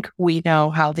think we know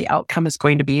how the outcome is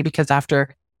going to be, because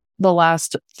after the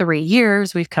last 3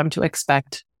 years, we've come to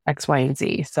expect X, Y, and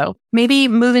Z. So maybe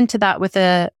move into that with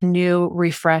a new,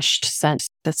 refreshed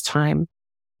sense this time.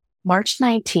 March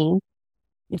 19th,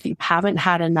 if you haven't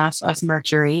had enough of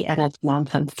Mercury and its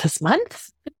nonsense this month,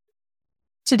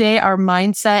 today our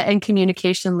mindset and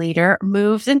communication leader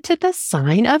moves into the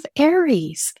sign of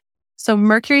Aries. So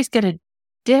Mercury's going to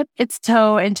dip its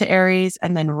toe into Aries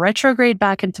and then retrograde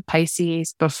back into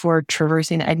Pisces before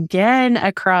traversing again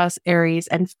across Aries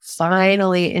and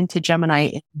finally into Gemini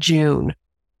in June.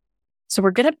 So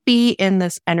we're going to be in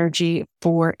this energy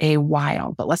for a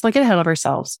while, but let's not get ahead of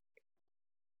ourselves.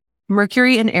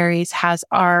 Mercury in Aries has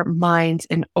our minds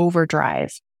in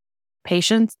overdrive.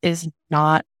 Patience is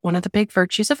not one of the big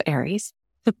virtues of Aries,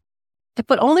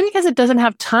 but only because it doesn't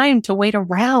have time to wait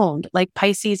around like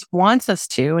Pisces wants us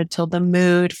to until the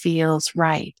mood feels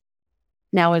right.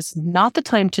 Now is not the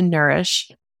time to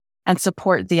nourish and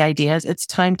support the ideas. It's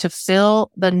time to fill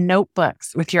the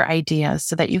notebooks with your ideas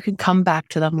so that you can come back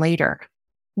to them later.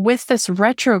 With this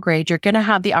retrograde, you're going to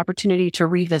have the opportunity to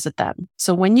revisit them.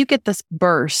 So when you get this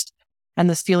burst and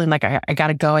this feeling like, I got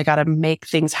to go, I got to make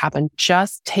things happen,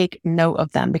 just take note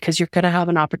of them because you're going to have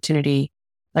an opportunity,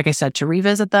 like I said, to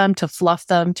revisit them, to fluff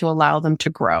them, to allow them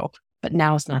to grow. But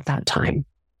now is not that time.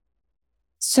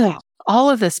 So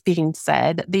all of this being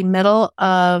said, the middle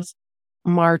of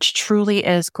March truly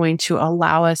is going to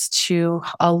allow us to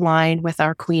align with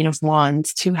our Queen of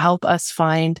Wands to help us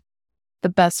find the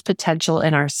best potential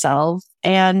in ourselves.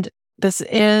 And this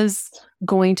is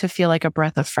going to feel like a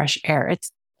breath of fresh air.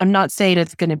 I'm not saying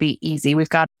it's going to be easy. We've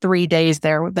got 3 days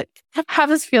there that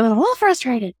have us feeling a little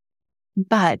frustrated,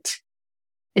 but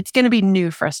it's going to be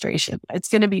new frustration. It's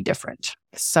going to be different.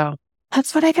 So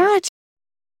that's what I got.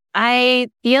 I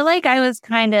feel like I was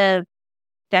kind of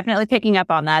definitely picking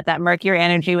up on that Mercury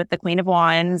energy with the Queen of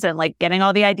Wands and like getting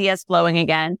all the ideas flowing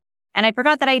again. And I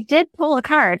forgot that I did pull a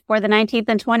card for the 19th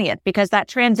and 20th because that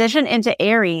transition into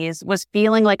Aries was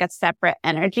feeling like a separate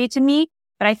energy to me.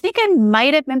 But I think I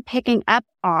might have been picking up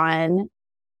on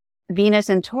Venus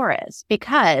and Taurus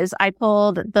because I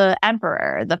pulled the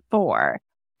Emperor, the 4.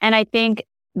 And I think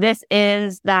this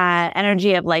is that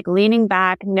energy of like leaning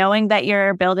back, knowing that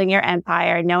you're building your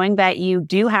empire, knowing that you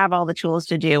do have all the tools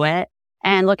to do it,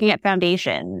 and looking at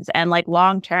foundations and like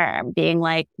long-term being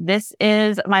like, this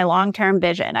is my long-term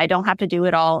vision. I don't have to do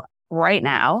it all right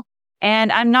now.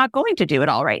 And I'm not going to do it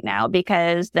all right now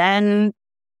because then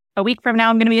a week from now,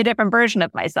 I'm going to be a different version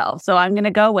of myself. So I'm going to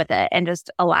go with it and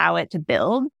just allow it to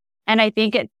build. And I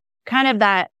think it's kind of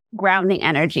that grounding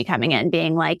energy coming in,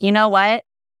 being like, you know what?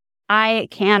 I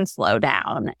can slow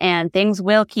down and things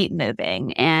will keep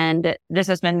moving. And this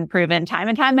has been proven time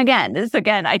and time again.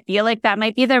 I feel like that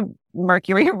might be the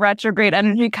Mercury retrograde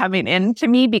energy coming into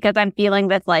me because I'm feeling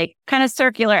this like kind of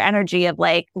circular energy of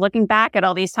like looking back at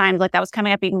all these times, like that was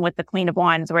coming up even with the Queen of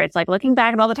Wands, where it's like looking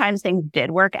back at all the times things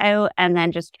did work out and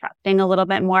then just trusting a little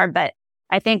bit more. But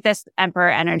I think this Emperor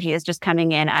energy is just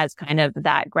coming in as kind of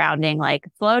that grounding, like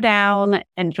slow down,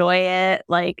 enjoy it,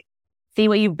 like see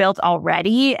what you've built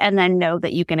already, and then know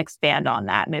that you can expand on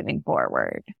that moving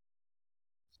forward.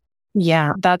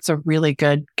 Yeah, that's a really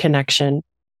good connection.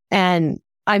 And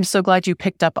I'm so glad you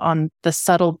picked up on the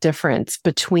subtle difference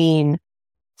between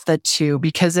the two,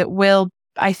 because it will,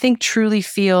 I think, truly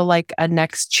feel like a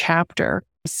next chapter.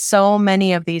 So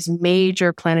many of these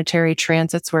major planetary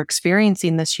transits we're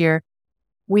experiencing this year,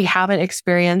 we haven't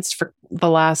experienced for the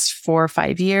last 4 or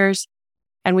 5 years.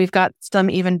 And we've got some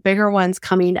even bigger ones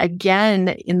coming again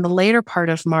in the later part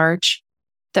of March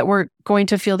that we're going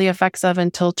to feel the effects of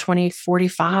until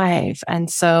 2045. And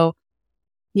so,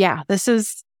 yeah, this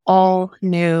is all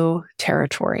new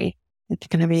territory. It's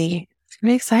going to be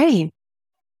exciting.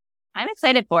 I'm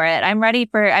excited for it.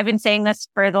 I've been saying this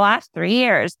for the last 3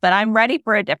 years, but I'm ready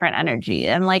for a different energy.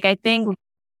 And like, I think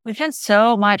we've done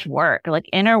so much work, like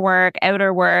inner work,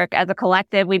 outer work. As a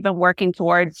collective, we've been working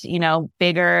towards,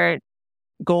 bigger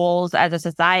goals as a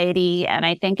society. And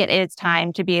I think it is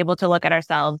time to be able to look at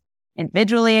ourselves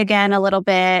individually again a little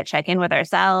bit, check in with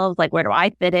ourselves, like where do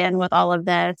I fit in with all of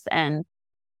this? And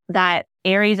that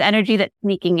Aries energy that's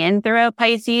sneaking in throughout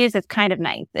Pisces is kind of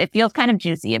nice. It feels kind of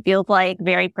juicy. It feels like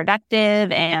very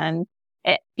productive, and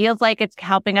it feels like it's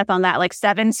helping us on that like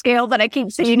 7 scale that I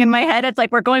keep seeing in my head. It's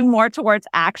like we're going more towards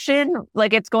action,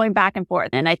 like it's going back and forth.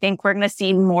 And I think we're going to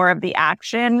see more of the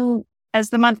action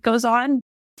as the month goes on.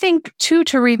 I think too,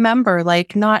 to remember,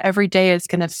 like not every day is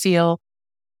going to feel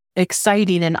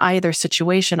exciting in either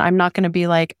situation. I'm not going to be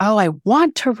like, oh, I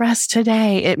want to rest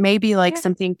today. It may be like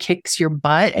something kicks your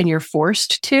butt and you're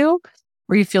forced to,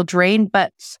 or you feel drained,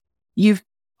 but you've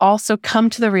also come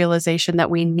to the realization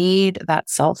that we need that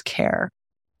self-care.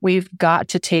 We've got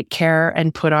to take care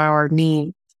and put our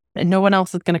needs, and no one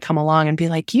else is going to come along and be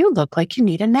like, you look like you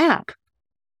need a nap.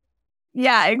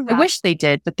 Yeah, exactly. I wish they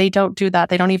did, but they don't do that.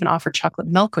 They don't even offer chocolate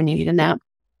milk when you need a nap.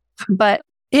 But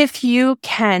if you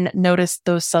can notice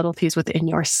those subtleties within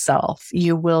yourself,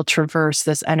 you will traverse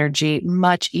this energy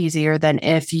much easier than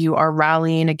if you are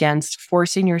rallying against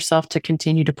forcing yourself to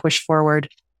continue to push forward,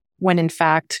 when in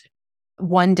fact,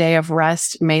 one day of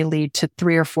rest may lead to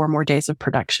 3 or 4 more days of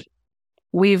production.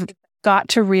 We've got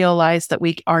to realize that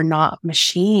we are not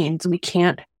machines. We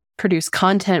can't produce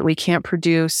content. We can't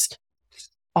produce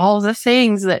all the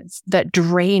things that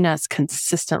drain us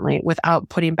consistently without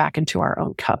putting back into our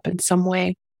own cup in some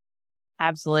way.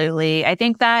 Absolutely. I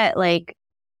think that like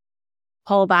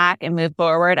pull back and move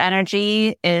forward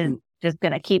energy is just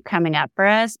going to keep coming up for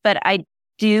us. But I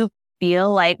do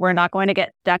feel like we're not going to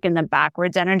get stuck in the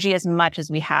backwards energy as much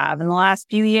as we have in the last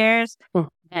few years.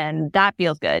 And that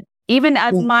feels good. Even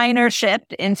a minor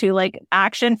shift into like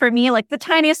action for me, like the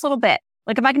tiniest little bit.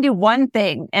 Like if I can do one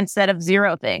thing instead of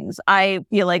 0 things, I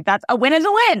feel like that's a win is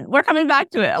a win. We're coming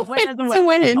back to it. A win is a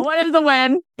win. A win is a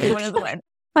win. A win is a win.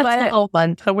 That's the whole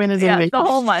month. A win is a win. The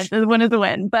whole month. A win is a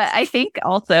win. But I think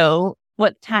also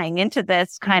what's tying into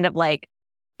this kind of like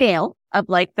scale of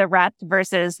like the rest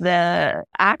versus the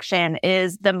action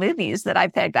is the movies that I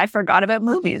picked. I forgot about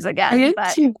movies again.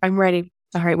 But I'm ready.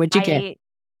 All right. What'd you get?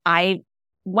 I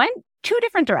went 2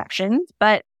 different directions,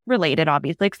 but related,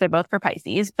 obviously, because they're both for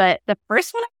Pisces. But the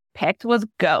first one I picked was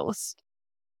Ghost.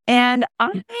 And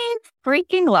I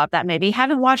freaking love that movie.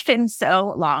 Haven't watched it in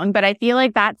so long, but I feel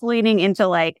like that's leading into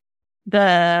like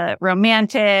the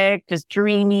romantic, just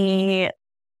dreamy,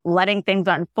 letting things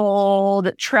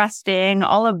unfold, trusting,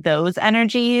 all of those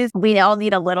energies. We all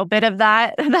need a little bit of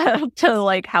that to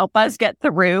like help us get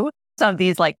through some of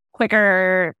these like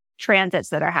quicker transits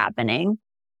that are happening.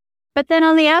 But then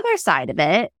on the other side of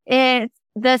it, it's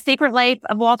The Secret Life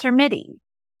of Walter Mitty.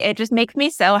 It just makes me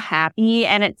so happy.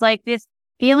 And it's like this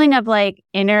feeling of like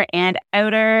inner and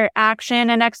outer action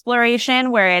and exploration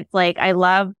where it's like, I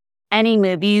love any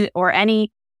movie or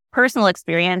any personal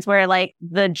experience where like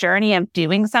the journey of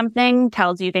doing something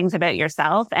tells you things about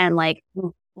yourself and like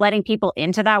letting people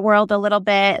into that world a little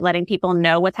bit, letting people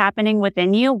know what's happening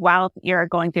within you while you're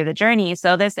going through the journey.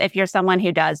 So this, if you're someone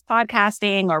who does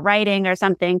podcasting or writing or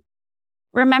something,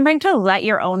 remembering to let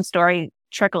your own story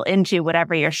trickle into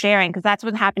whatever you're sharing, because that's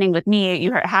what's happening with me.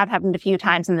 You have happened a few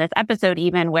times in this episode,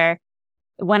 even where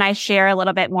when I share a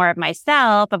little bit more of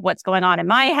myself, of what's going on in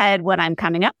my head when I'm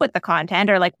coming up with the content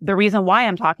or like the reason why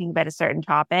I'm talking about a certain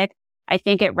topic, I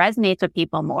think it resonates with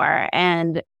people more.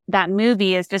 And that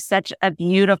movie is just such a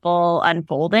beautiful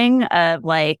unfolding of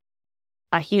like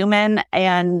a human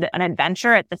and an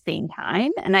adventure at the same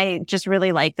time. And I just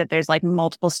really like that there's like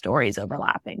multiple stories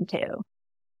overlapping too.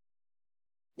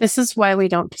 This is why we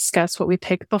don't discuss what we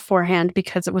pick beforehand,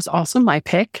 because it was also my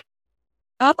pick.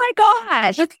 Oh my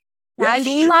gosh.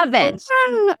 I love it.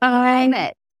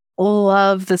 I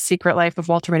love The Secret Life of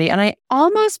Walter Mitty. And I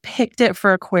almost picked it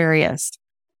for Aquarius.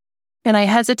 And I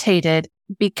hesitated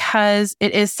because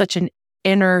it is such an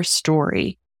inner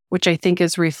story, which I think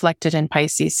is reflected in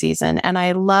Pisces season. And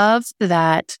I love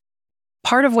that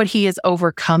part of what he is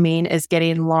overcoming is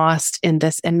getting lost in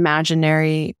this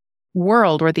imaginary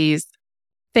world where these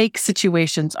fake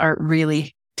situations aren't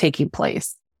really taking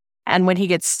place. And when he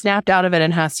gets snapped out of it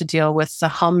and has to deal with the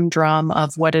humdrum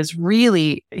of what is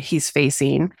really he's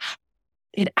facing,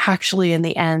 it actually in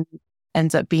the end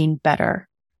ends up being better.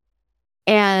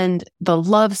 And the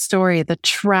love story, the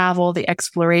travel, the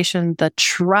exploration, the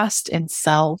trust in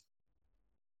self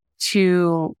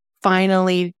to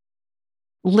finally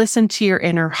listen to your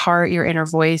inner heart, your inner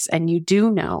voice, and you do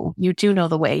know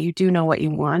the way, you do know what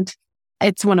you want.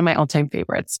 It's one of my all-time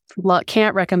favorites.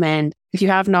 Can't recommend. If you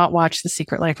have not watched The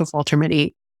Secret Life of Walter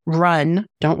Mitty, run,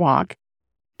 don't walk,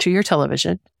 to your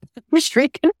television. You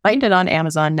can find it on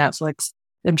Amazon, Netflix.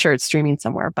 I'm sure it's streaming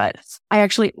somewhere, but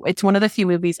it's one of the few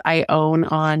movies I own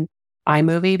on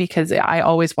iMovie because I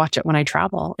always watch it when I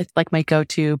travel. It's like my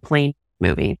go-to plane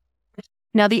movie.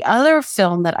 Now, the other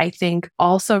film that I think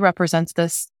also represents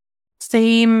this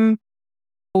same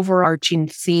overarching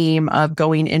theme of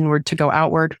going inward to go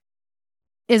outward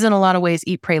is in a lot of ways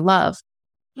Eat, Pray, Love,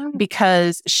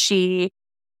 because she,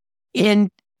 in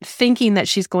thinking that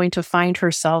she's going to find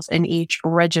herself in each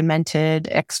regimented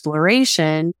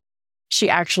exploration, she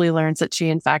actually learns that she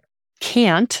in fact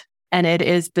can't. And it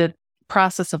is the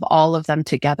process of all of them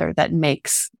together that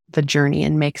makes the journey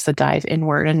and makes the dive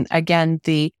inward. And again,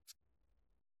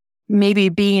 maybe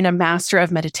being a master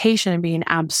of meditation and being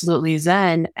absolutely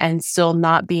Zen and still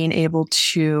not being able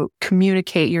to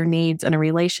communicate your needs in a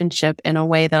relationship in a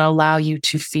way that allow you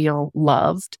to feel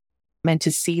loved and to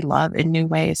see love in new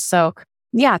ways. So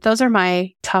yeah, those are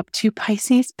my top 2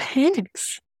 Pisces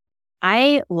picks.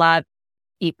 I love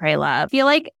Eat, Pray, Love. I feel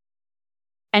like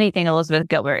anything Elizabeth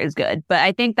Gilbert is good, but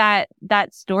I think that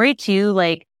story too,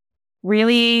 like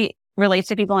really relates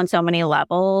to people on so many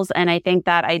levels. And I think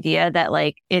that idea that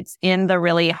like it's in the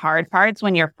really hard parts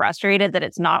when you're frustrated that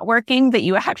it's not working, that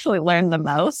you actually learn the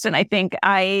most. And I think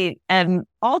I am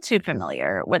all too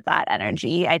familiar with that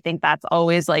energy. I think that's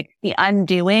always like the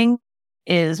undoing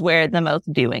is where the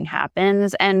most doing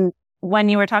happens. And when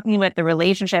you were talking about the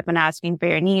relationship and asking for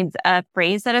your needs, a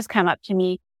phrase that has come up to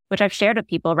me, which I've shared with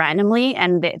people randomly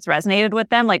and it's resonated with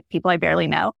them, like people I barely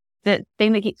know. The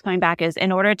thing that keeps coming back is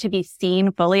in order to be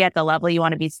seen fully at the level you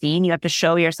want to be seen, you have to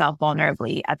show yourself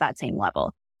vulnerably at that same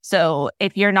level. So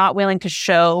if you're not willing to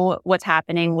show what's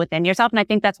happening within yourself, and I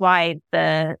think that's why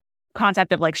the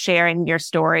concept of like sharing your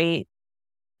story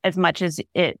as much as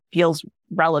it feels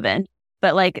relevant,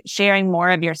 but like sharing more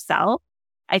of yourself,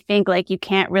 I think like you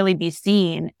can't really be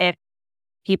seen if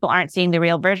people aren't seeing the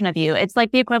real version of you. It's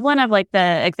like the equivalent of like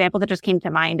the example that just came to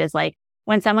mind is like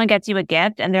when someone gets you a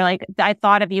gift and they're like, I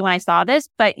thought of you when I saw this,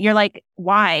 but you're like,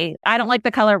 why? I don't like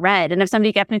the color red. And if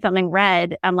somebody gets me something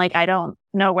red, I'm like, I don't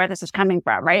know where this is coming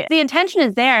from, right? The intention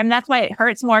is there. And that's why it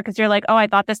hurts more because you're like, oh, I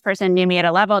thought this person knew me at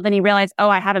a level. Then you realize, oh,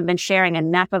 I haven't been sharing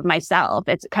enough of myself.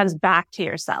 It comes back to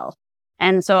yourself.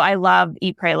 And so I love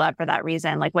Eat, Pray, Love for that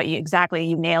reason. Like what you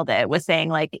nailed it with saying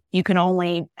like, you can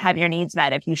only have your needs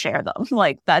met if you share them.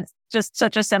 Like that's just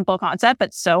such a simple concept,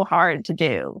 but so hard to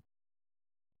do.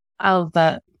 I love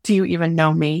that. Do you even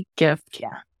know me gift?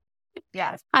 Yeah.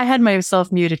 Yeah. I had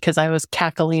myself muted because I was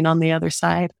cackling on the other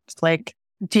side. It's like,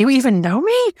 do you even know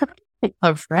me?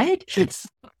 Love, right?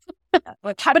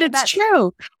 But it's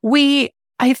true.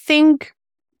 I think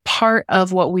part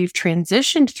of what we've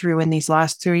transitioned through in these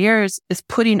last 3 years is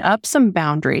putting up some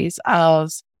boundaries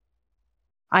of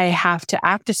I have to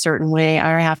act a certain way, or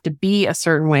I have to be a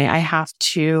certain way. I have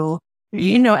to,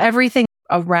 everything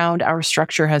around our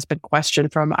structure has been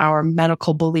questioned, from our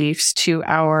medical beliefs to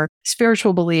our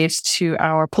spiritual beliefs to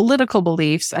our political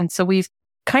beliefs. And so we've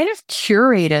kind of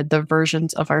curated the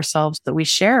versions of ourselves that we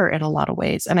share in a lot of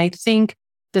ways. And I think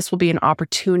this will be an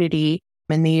opportunity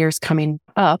in the years coming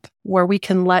up where we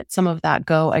can let some of that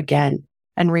go again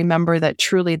and remember that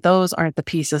truly those aren't the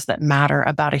pieces that matter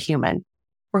about a human.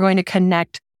 We're going to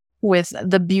connect with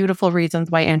the beautiful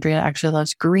reasons why Andrea actually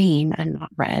loves green and not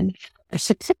red.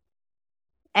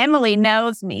 Emily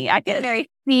knows me. I get very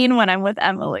seen when I'm with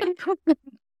Emily.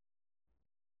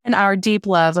 And our deep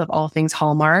love of all things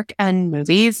Hallmark and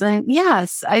movies. And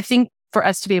yes, I think for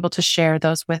us to be able to share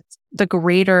those with the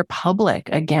greater public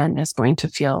again is going to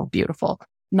feel beautiful.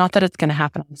 Not that it's going to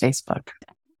happen on Facebook.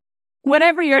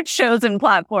 Whatever your chosen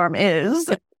platform is.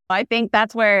 I think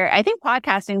that's where I think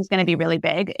podcasting is going to be really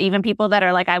big. Even people that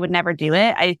are like, I would never do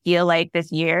it. I feel like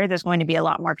this year, there's going to be a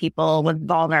lot more people with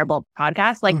vulnerable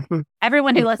podcasts. Like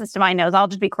everyone who listens to mine knows I'll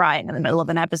just be crying in the middle of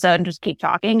an episode and just keep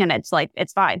talking. And it's like,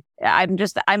 it's fine.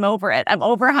 I'm over it. I'm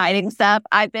over hiding stuff.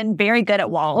 I've been very good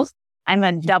at walls. I'm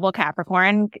a double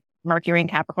Capricorn, Mercury and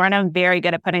Capricorn. I'm very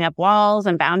good at putting up walls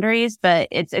and boundaries, but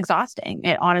it's exhausting.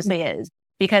 It honestly is.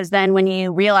 Because then when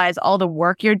you realize all the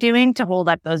work you're doing to hold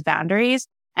up those boundaries,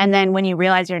 and then when you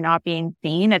realize you're not being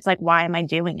seen, it's like, why am I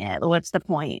doing it? What's the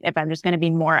point if I'm just going to be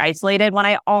more isolated when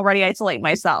I already isolate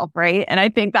myself, right? And I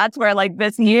think that's where like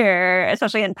this year,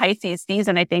 especially in Pisces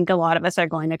season, I think a lot of us are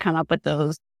going to come up with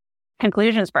those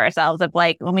conclusions for ourselves of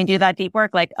like, when we do that deep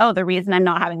work, like, oh, the reason I'm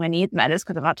not having my needs met is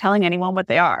because I'm not telling anyone what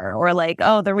they are. Or like,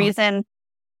 oh, the reason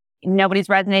nobody's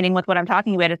resonating with what I'm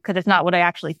talking about is because it's not what I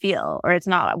actually feel, or it's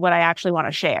not what I actually want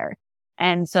to share.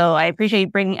 And so I appreciate you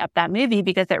bringing up that movie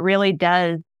because it really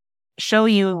does show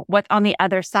you what's on the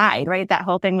other side, right? That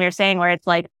whole thing we were saying where it's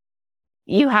like,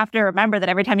 you have to remember that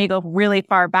every time you go really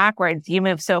far backwards, you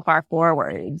move so far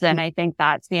forwards. And I think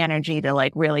that's the energy to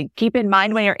like really keep in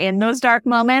mind when you're in those dark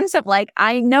moments of like,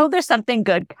 I know there's something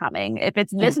good coming. If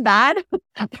it's this bad,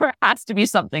 there has to be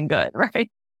something good, right?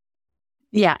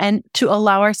 Yeah. And to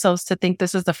allow ourselves to think,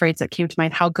 this is the phrase that came to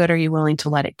mind, how good are you willing to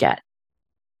let it get?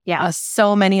 Yeah.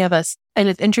 So many of us, and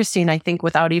it's interesting, I think,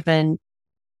 without even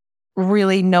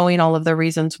really knowing all of the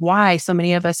reasons why, so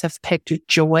many of us have picked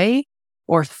joy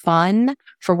or fun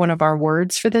for one of our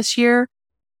words for this year.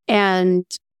 And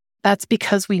that's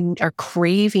because we are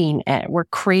craving it. We're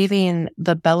craving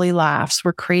the belly laughs.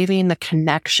 We're craving the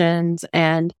connections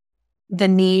and the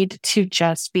need to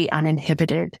just be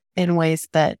uninhibited in ways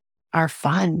that are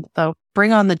fun. So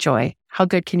bring on the joy. How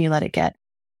good can you let it get?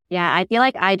 Yeah, I feel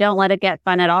like I don't let it get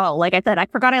fun at all. Like I said, I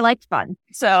forgot I liked fun.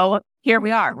 So here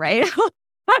we are, right?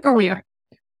 Here we are.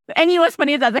 And you know what's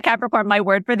funny is as a Capricorn, my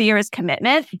word for the year is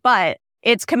commitment, but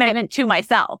it's commitment to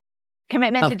myself,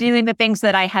 commitment to doing the things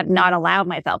that I have not allowed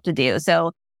myself to do.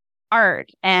 So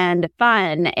art and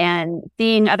fun and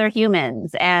seeing other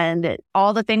humans and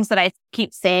all the things that I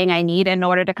keep saying I need in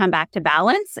order to come back to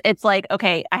balance. It's like,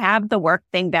 okay, I have the work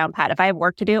thing down pat. If I have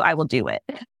work to do, I will do it.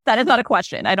 That is not a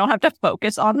question. I don't have to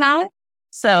focus on that.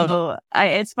 So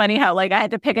it's funny how like I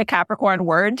had to pick a Capricorn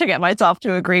word to get myself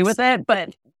to agree with it.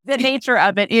 But the nature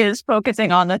of it is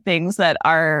focusing on the things that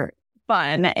are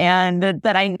fun and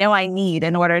that I know I need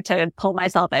in order to pull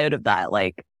myself out of that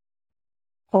like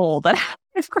hole that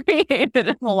I've created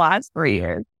in the last 3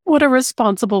 years. What a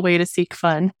responsible way to seek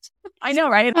fun. I know,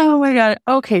 right? Oh my God.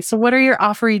 Okay. So what are your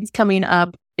offerings coming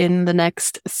up in the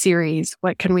next series?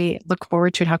 What can we look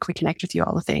forward to and how can we connect with you,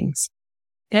 all the things?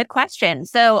 Good question.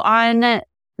 So on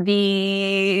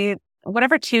the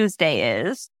whatever Tuesday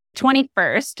is,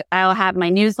 21st, I'll have my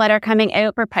newsletter coming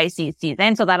out for Pisces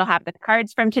season. So that'll have the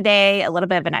cards from today, a little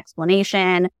bit of an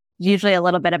explanation, usually a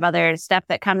little bit of other stuff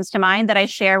that comes to mind that I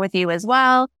share with you as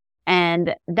well.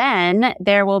 And then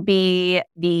there will be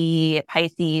the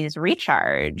Pisces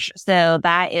recharge. So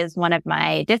that is one of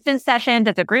my distance sessions.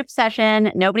 It's a group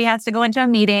session. Nobody has to go into a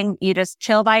meeting. You just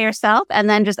chill by yourself and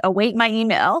then just await my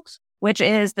email, which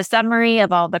is the summary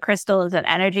of all the crystals and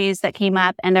energies that came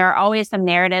up. And there are always some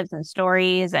narratives and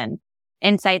stories and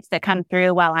insights that come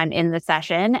through while I'm in the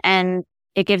session. And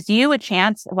it gives you a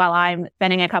chance while I'm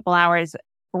spending a couple hours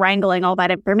wrangling all that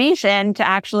information to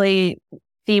actually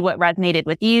see what resonated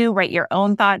with you, write your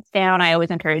own thoughts down. I always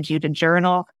encourage you to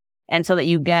journal. And so that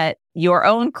you get your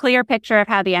own clear picture of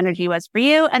how the energy was for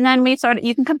you. And then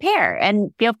you can compare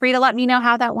and feel free to let me know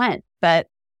how that went. But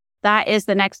that is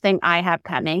the next thing I have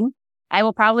coming. I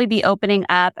will probably be opening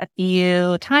up a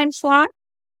few time slots.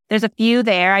 There's a few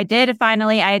there. I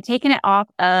had taken it off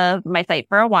of my site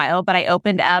for a while, but I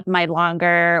opened up my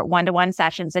longer one-to-one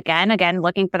sessions again,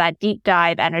 looking for that deep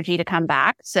dive energy to come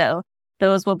back. So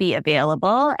those will be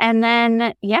available. And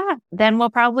then we'll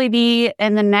probably be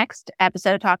in the next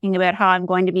episode talking about how I'm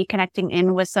going to be connecting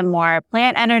in with some more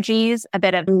plant energies, a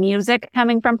bit of music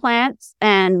coming from plants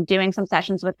and doing some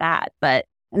sessions with that. But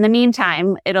in the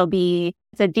meantime,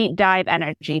 it's a deep dive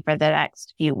energy for the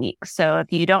next few weeks. So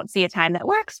if you don't see a time that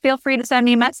works, feel free to send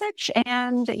me a message.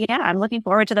 And I'm looking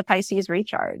forward to the Pisces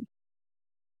recharge.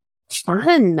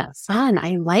 Fun.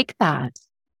 I like that.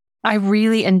 I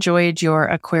really enjoyed your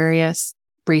Aquarius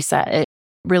reset.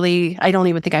 I don't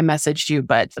even think I messaged you,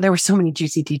 but there were so many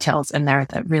juicy details in there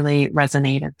that really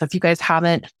resonated. So if you guys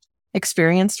haven't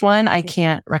experienced one, I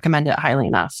can't recommend it highly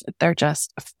enough. They're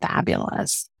just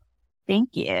fabulous.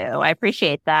 Thank you. I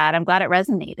appreciate that. I'm glad it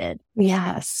resonated.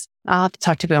 Yes. I'll have to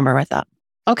talk to Boomer with that.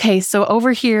 Okay. So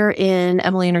over here in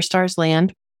Emily and Her Stars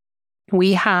land,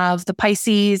 we have the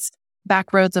Pisces,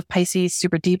 Backroads of Pisces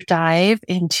super deep dive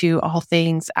into all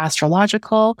things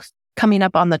astrological coming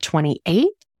up on the 28th.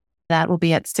 That will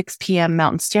be at 6 p.m.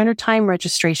 Mountain Standard Time.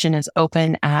 Registration is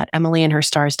open at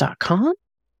emilyandherstars.com.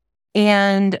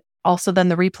 And also then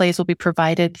the replays will be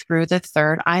provided through the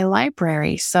Third Eye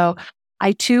Library. So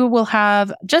I too will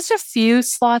have just a few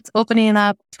slots opening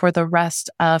up for the rest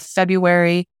of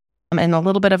February and a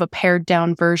little bit of a pared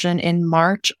down version in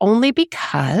March, only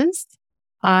because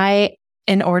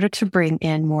in order to bring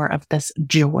in more of this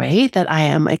joy that I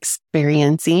am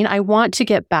experiencing, I want to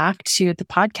get back to the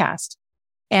podcast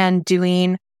and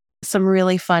doing some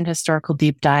really fun historical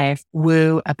deep dive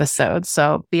woo episodes.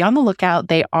 So be on the lookout.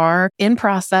 They are in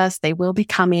process. They will be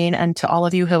coming. And to all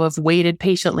of you who have waited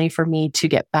patiently for me to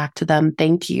get back to them,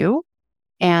 thank you.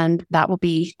 And that will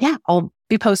be, I'll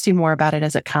be posting more about it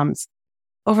as it comes.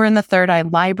 Over in the Third Eye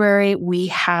Library, we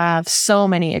have so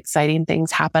many exciting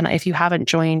things happen. If you haven't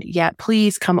joined yet,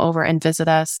 please come over and visit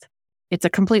us. It's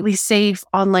a completely safe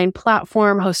online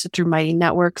platform hosted through Mighty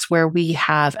Networks where we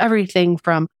have everything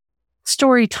from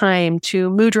story time to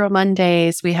Mudra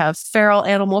Mondays. We have Feral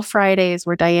Animal Fridays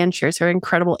where Diane shares her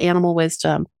incredible animal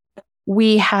wisdom.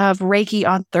 We have Reiki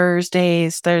on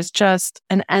Thursdays. There's just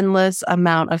an endless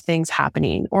amount of things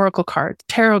happening. Oracle cards,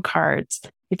 tarot cards.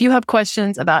 If you have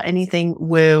questions about anything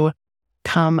woo,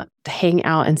 come hang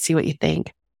out and see what you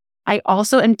think. I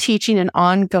also am teaching an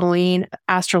ongoing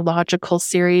astrological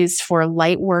series for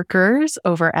light workers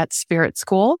over at Spirit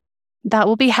School. That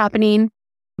will be happening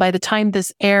by the time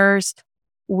this airs.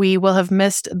 We will have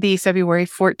missed the February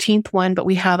 14th one, but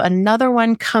we have another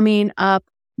one coming up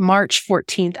March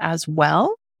 14th as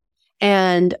well.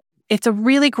 And it's a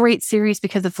really great series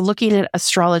because it's looking at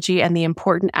astrology and the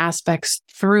important aspects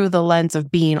through the lens of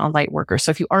being a light worker.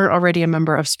 So if you aren't already a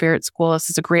member of Spirit School, this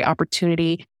is a great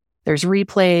opportunity. There's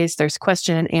replays, there's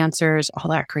question and answers,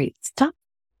 all that great stuff.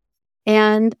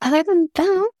 And other than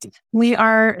that, we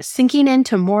are sinking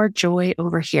into more joy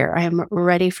over here. I am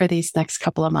ready for these next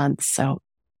couple of months. So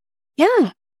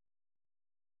yeah.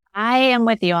 I am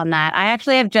with you on that. I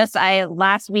actually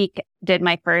last week did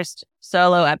my first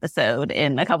solo episode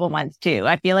in a couple months too.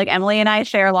 I feel like Emily and I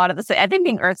share a lot of the same. I think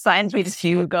being earth signs, we just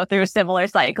go through a similar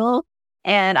cycle.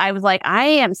 And I was like, I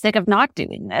am sick of not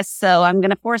doing this. So I'm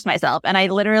going to force myself. And I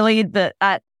literally,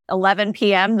 at 11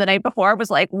 p.m. the night before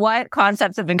was like, what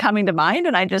concepts have been coming to mind?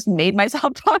 And I just made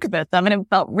myself talk about them. And it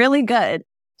felt really good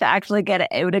to actually get it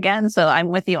out again. So I'm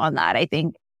with you on that. I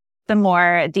think the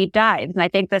more deep dives, and I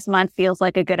think this month feels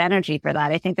like a good energy for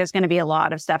that. I think there's going to be a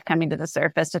lot of stuff coming to the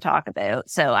surface to talk about.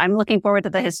 So I'm looking forward to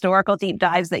the historical deep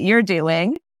dives that you're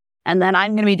doing. And then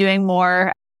I'm going to be doing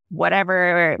more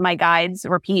whatever my guides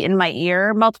repeat in my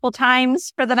ear multiple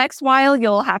times for the next while.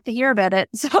 You'll have to hear about it.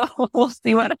 So we'll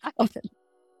see what happens.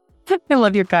 I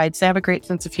love your guides. They have a great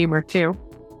sense of humor too.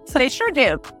 So they sure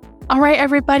do. All right,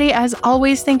 everybody. As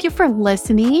always, thank you for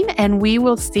listening, and we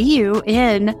will see you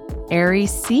in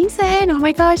Aries season. Oh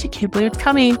my gosh, I can't believe it's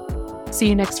coming. See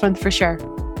you next month for sure.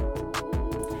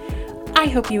 I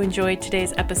hope you enjoyed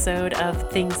today's episode of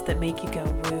Things That Make You Go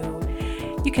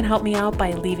Woo. You can help me out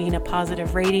by leaving a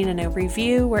positive rating and a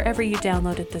review wherever you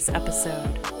downloaded this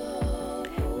episode.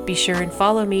 Be sure and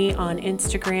follow me on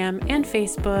Instagram and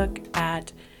Facebook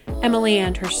at Emily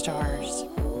and Her Stars.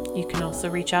 You can also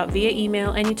reach out via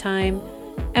email anytime,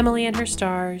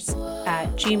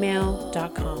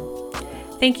 emilyandherstars@gmail.com.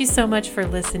 Thank you so much for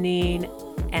listening,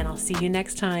 and I'll see you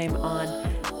next time on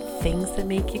Things That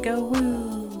Make You Go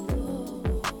Woo.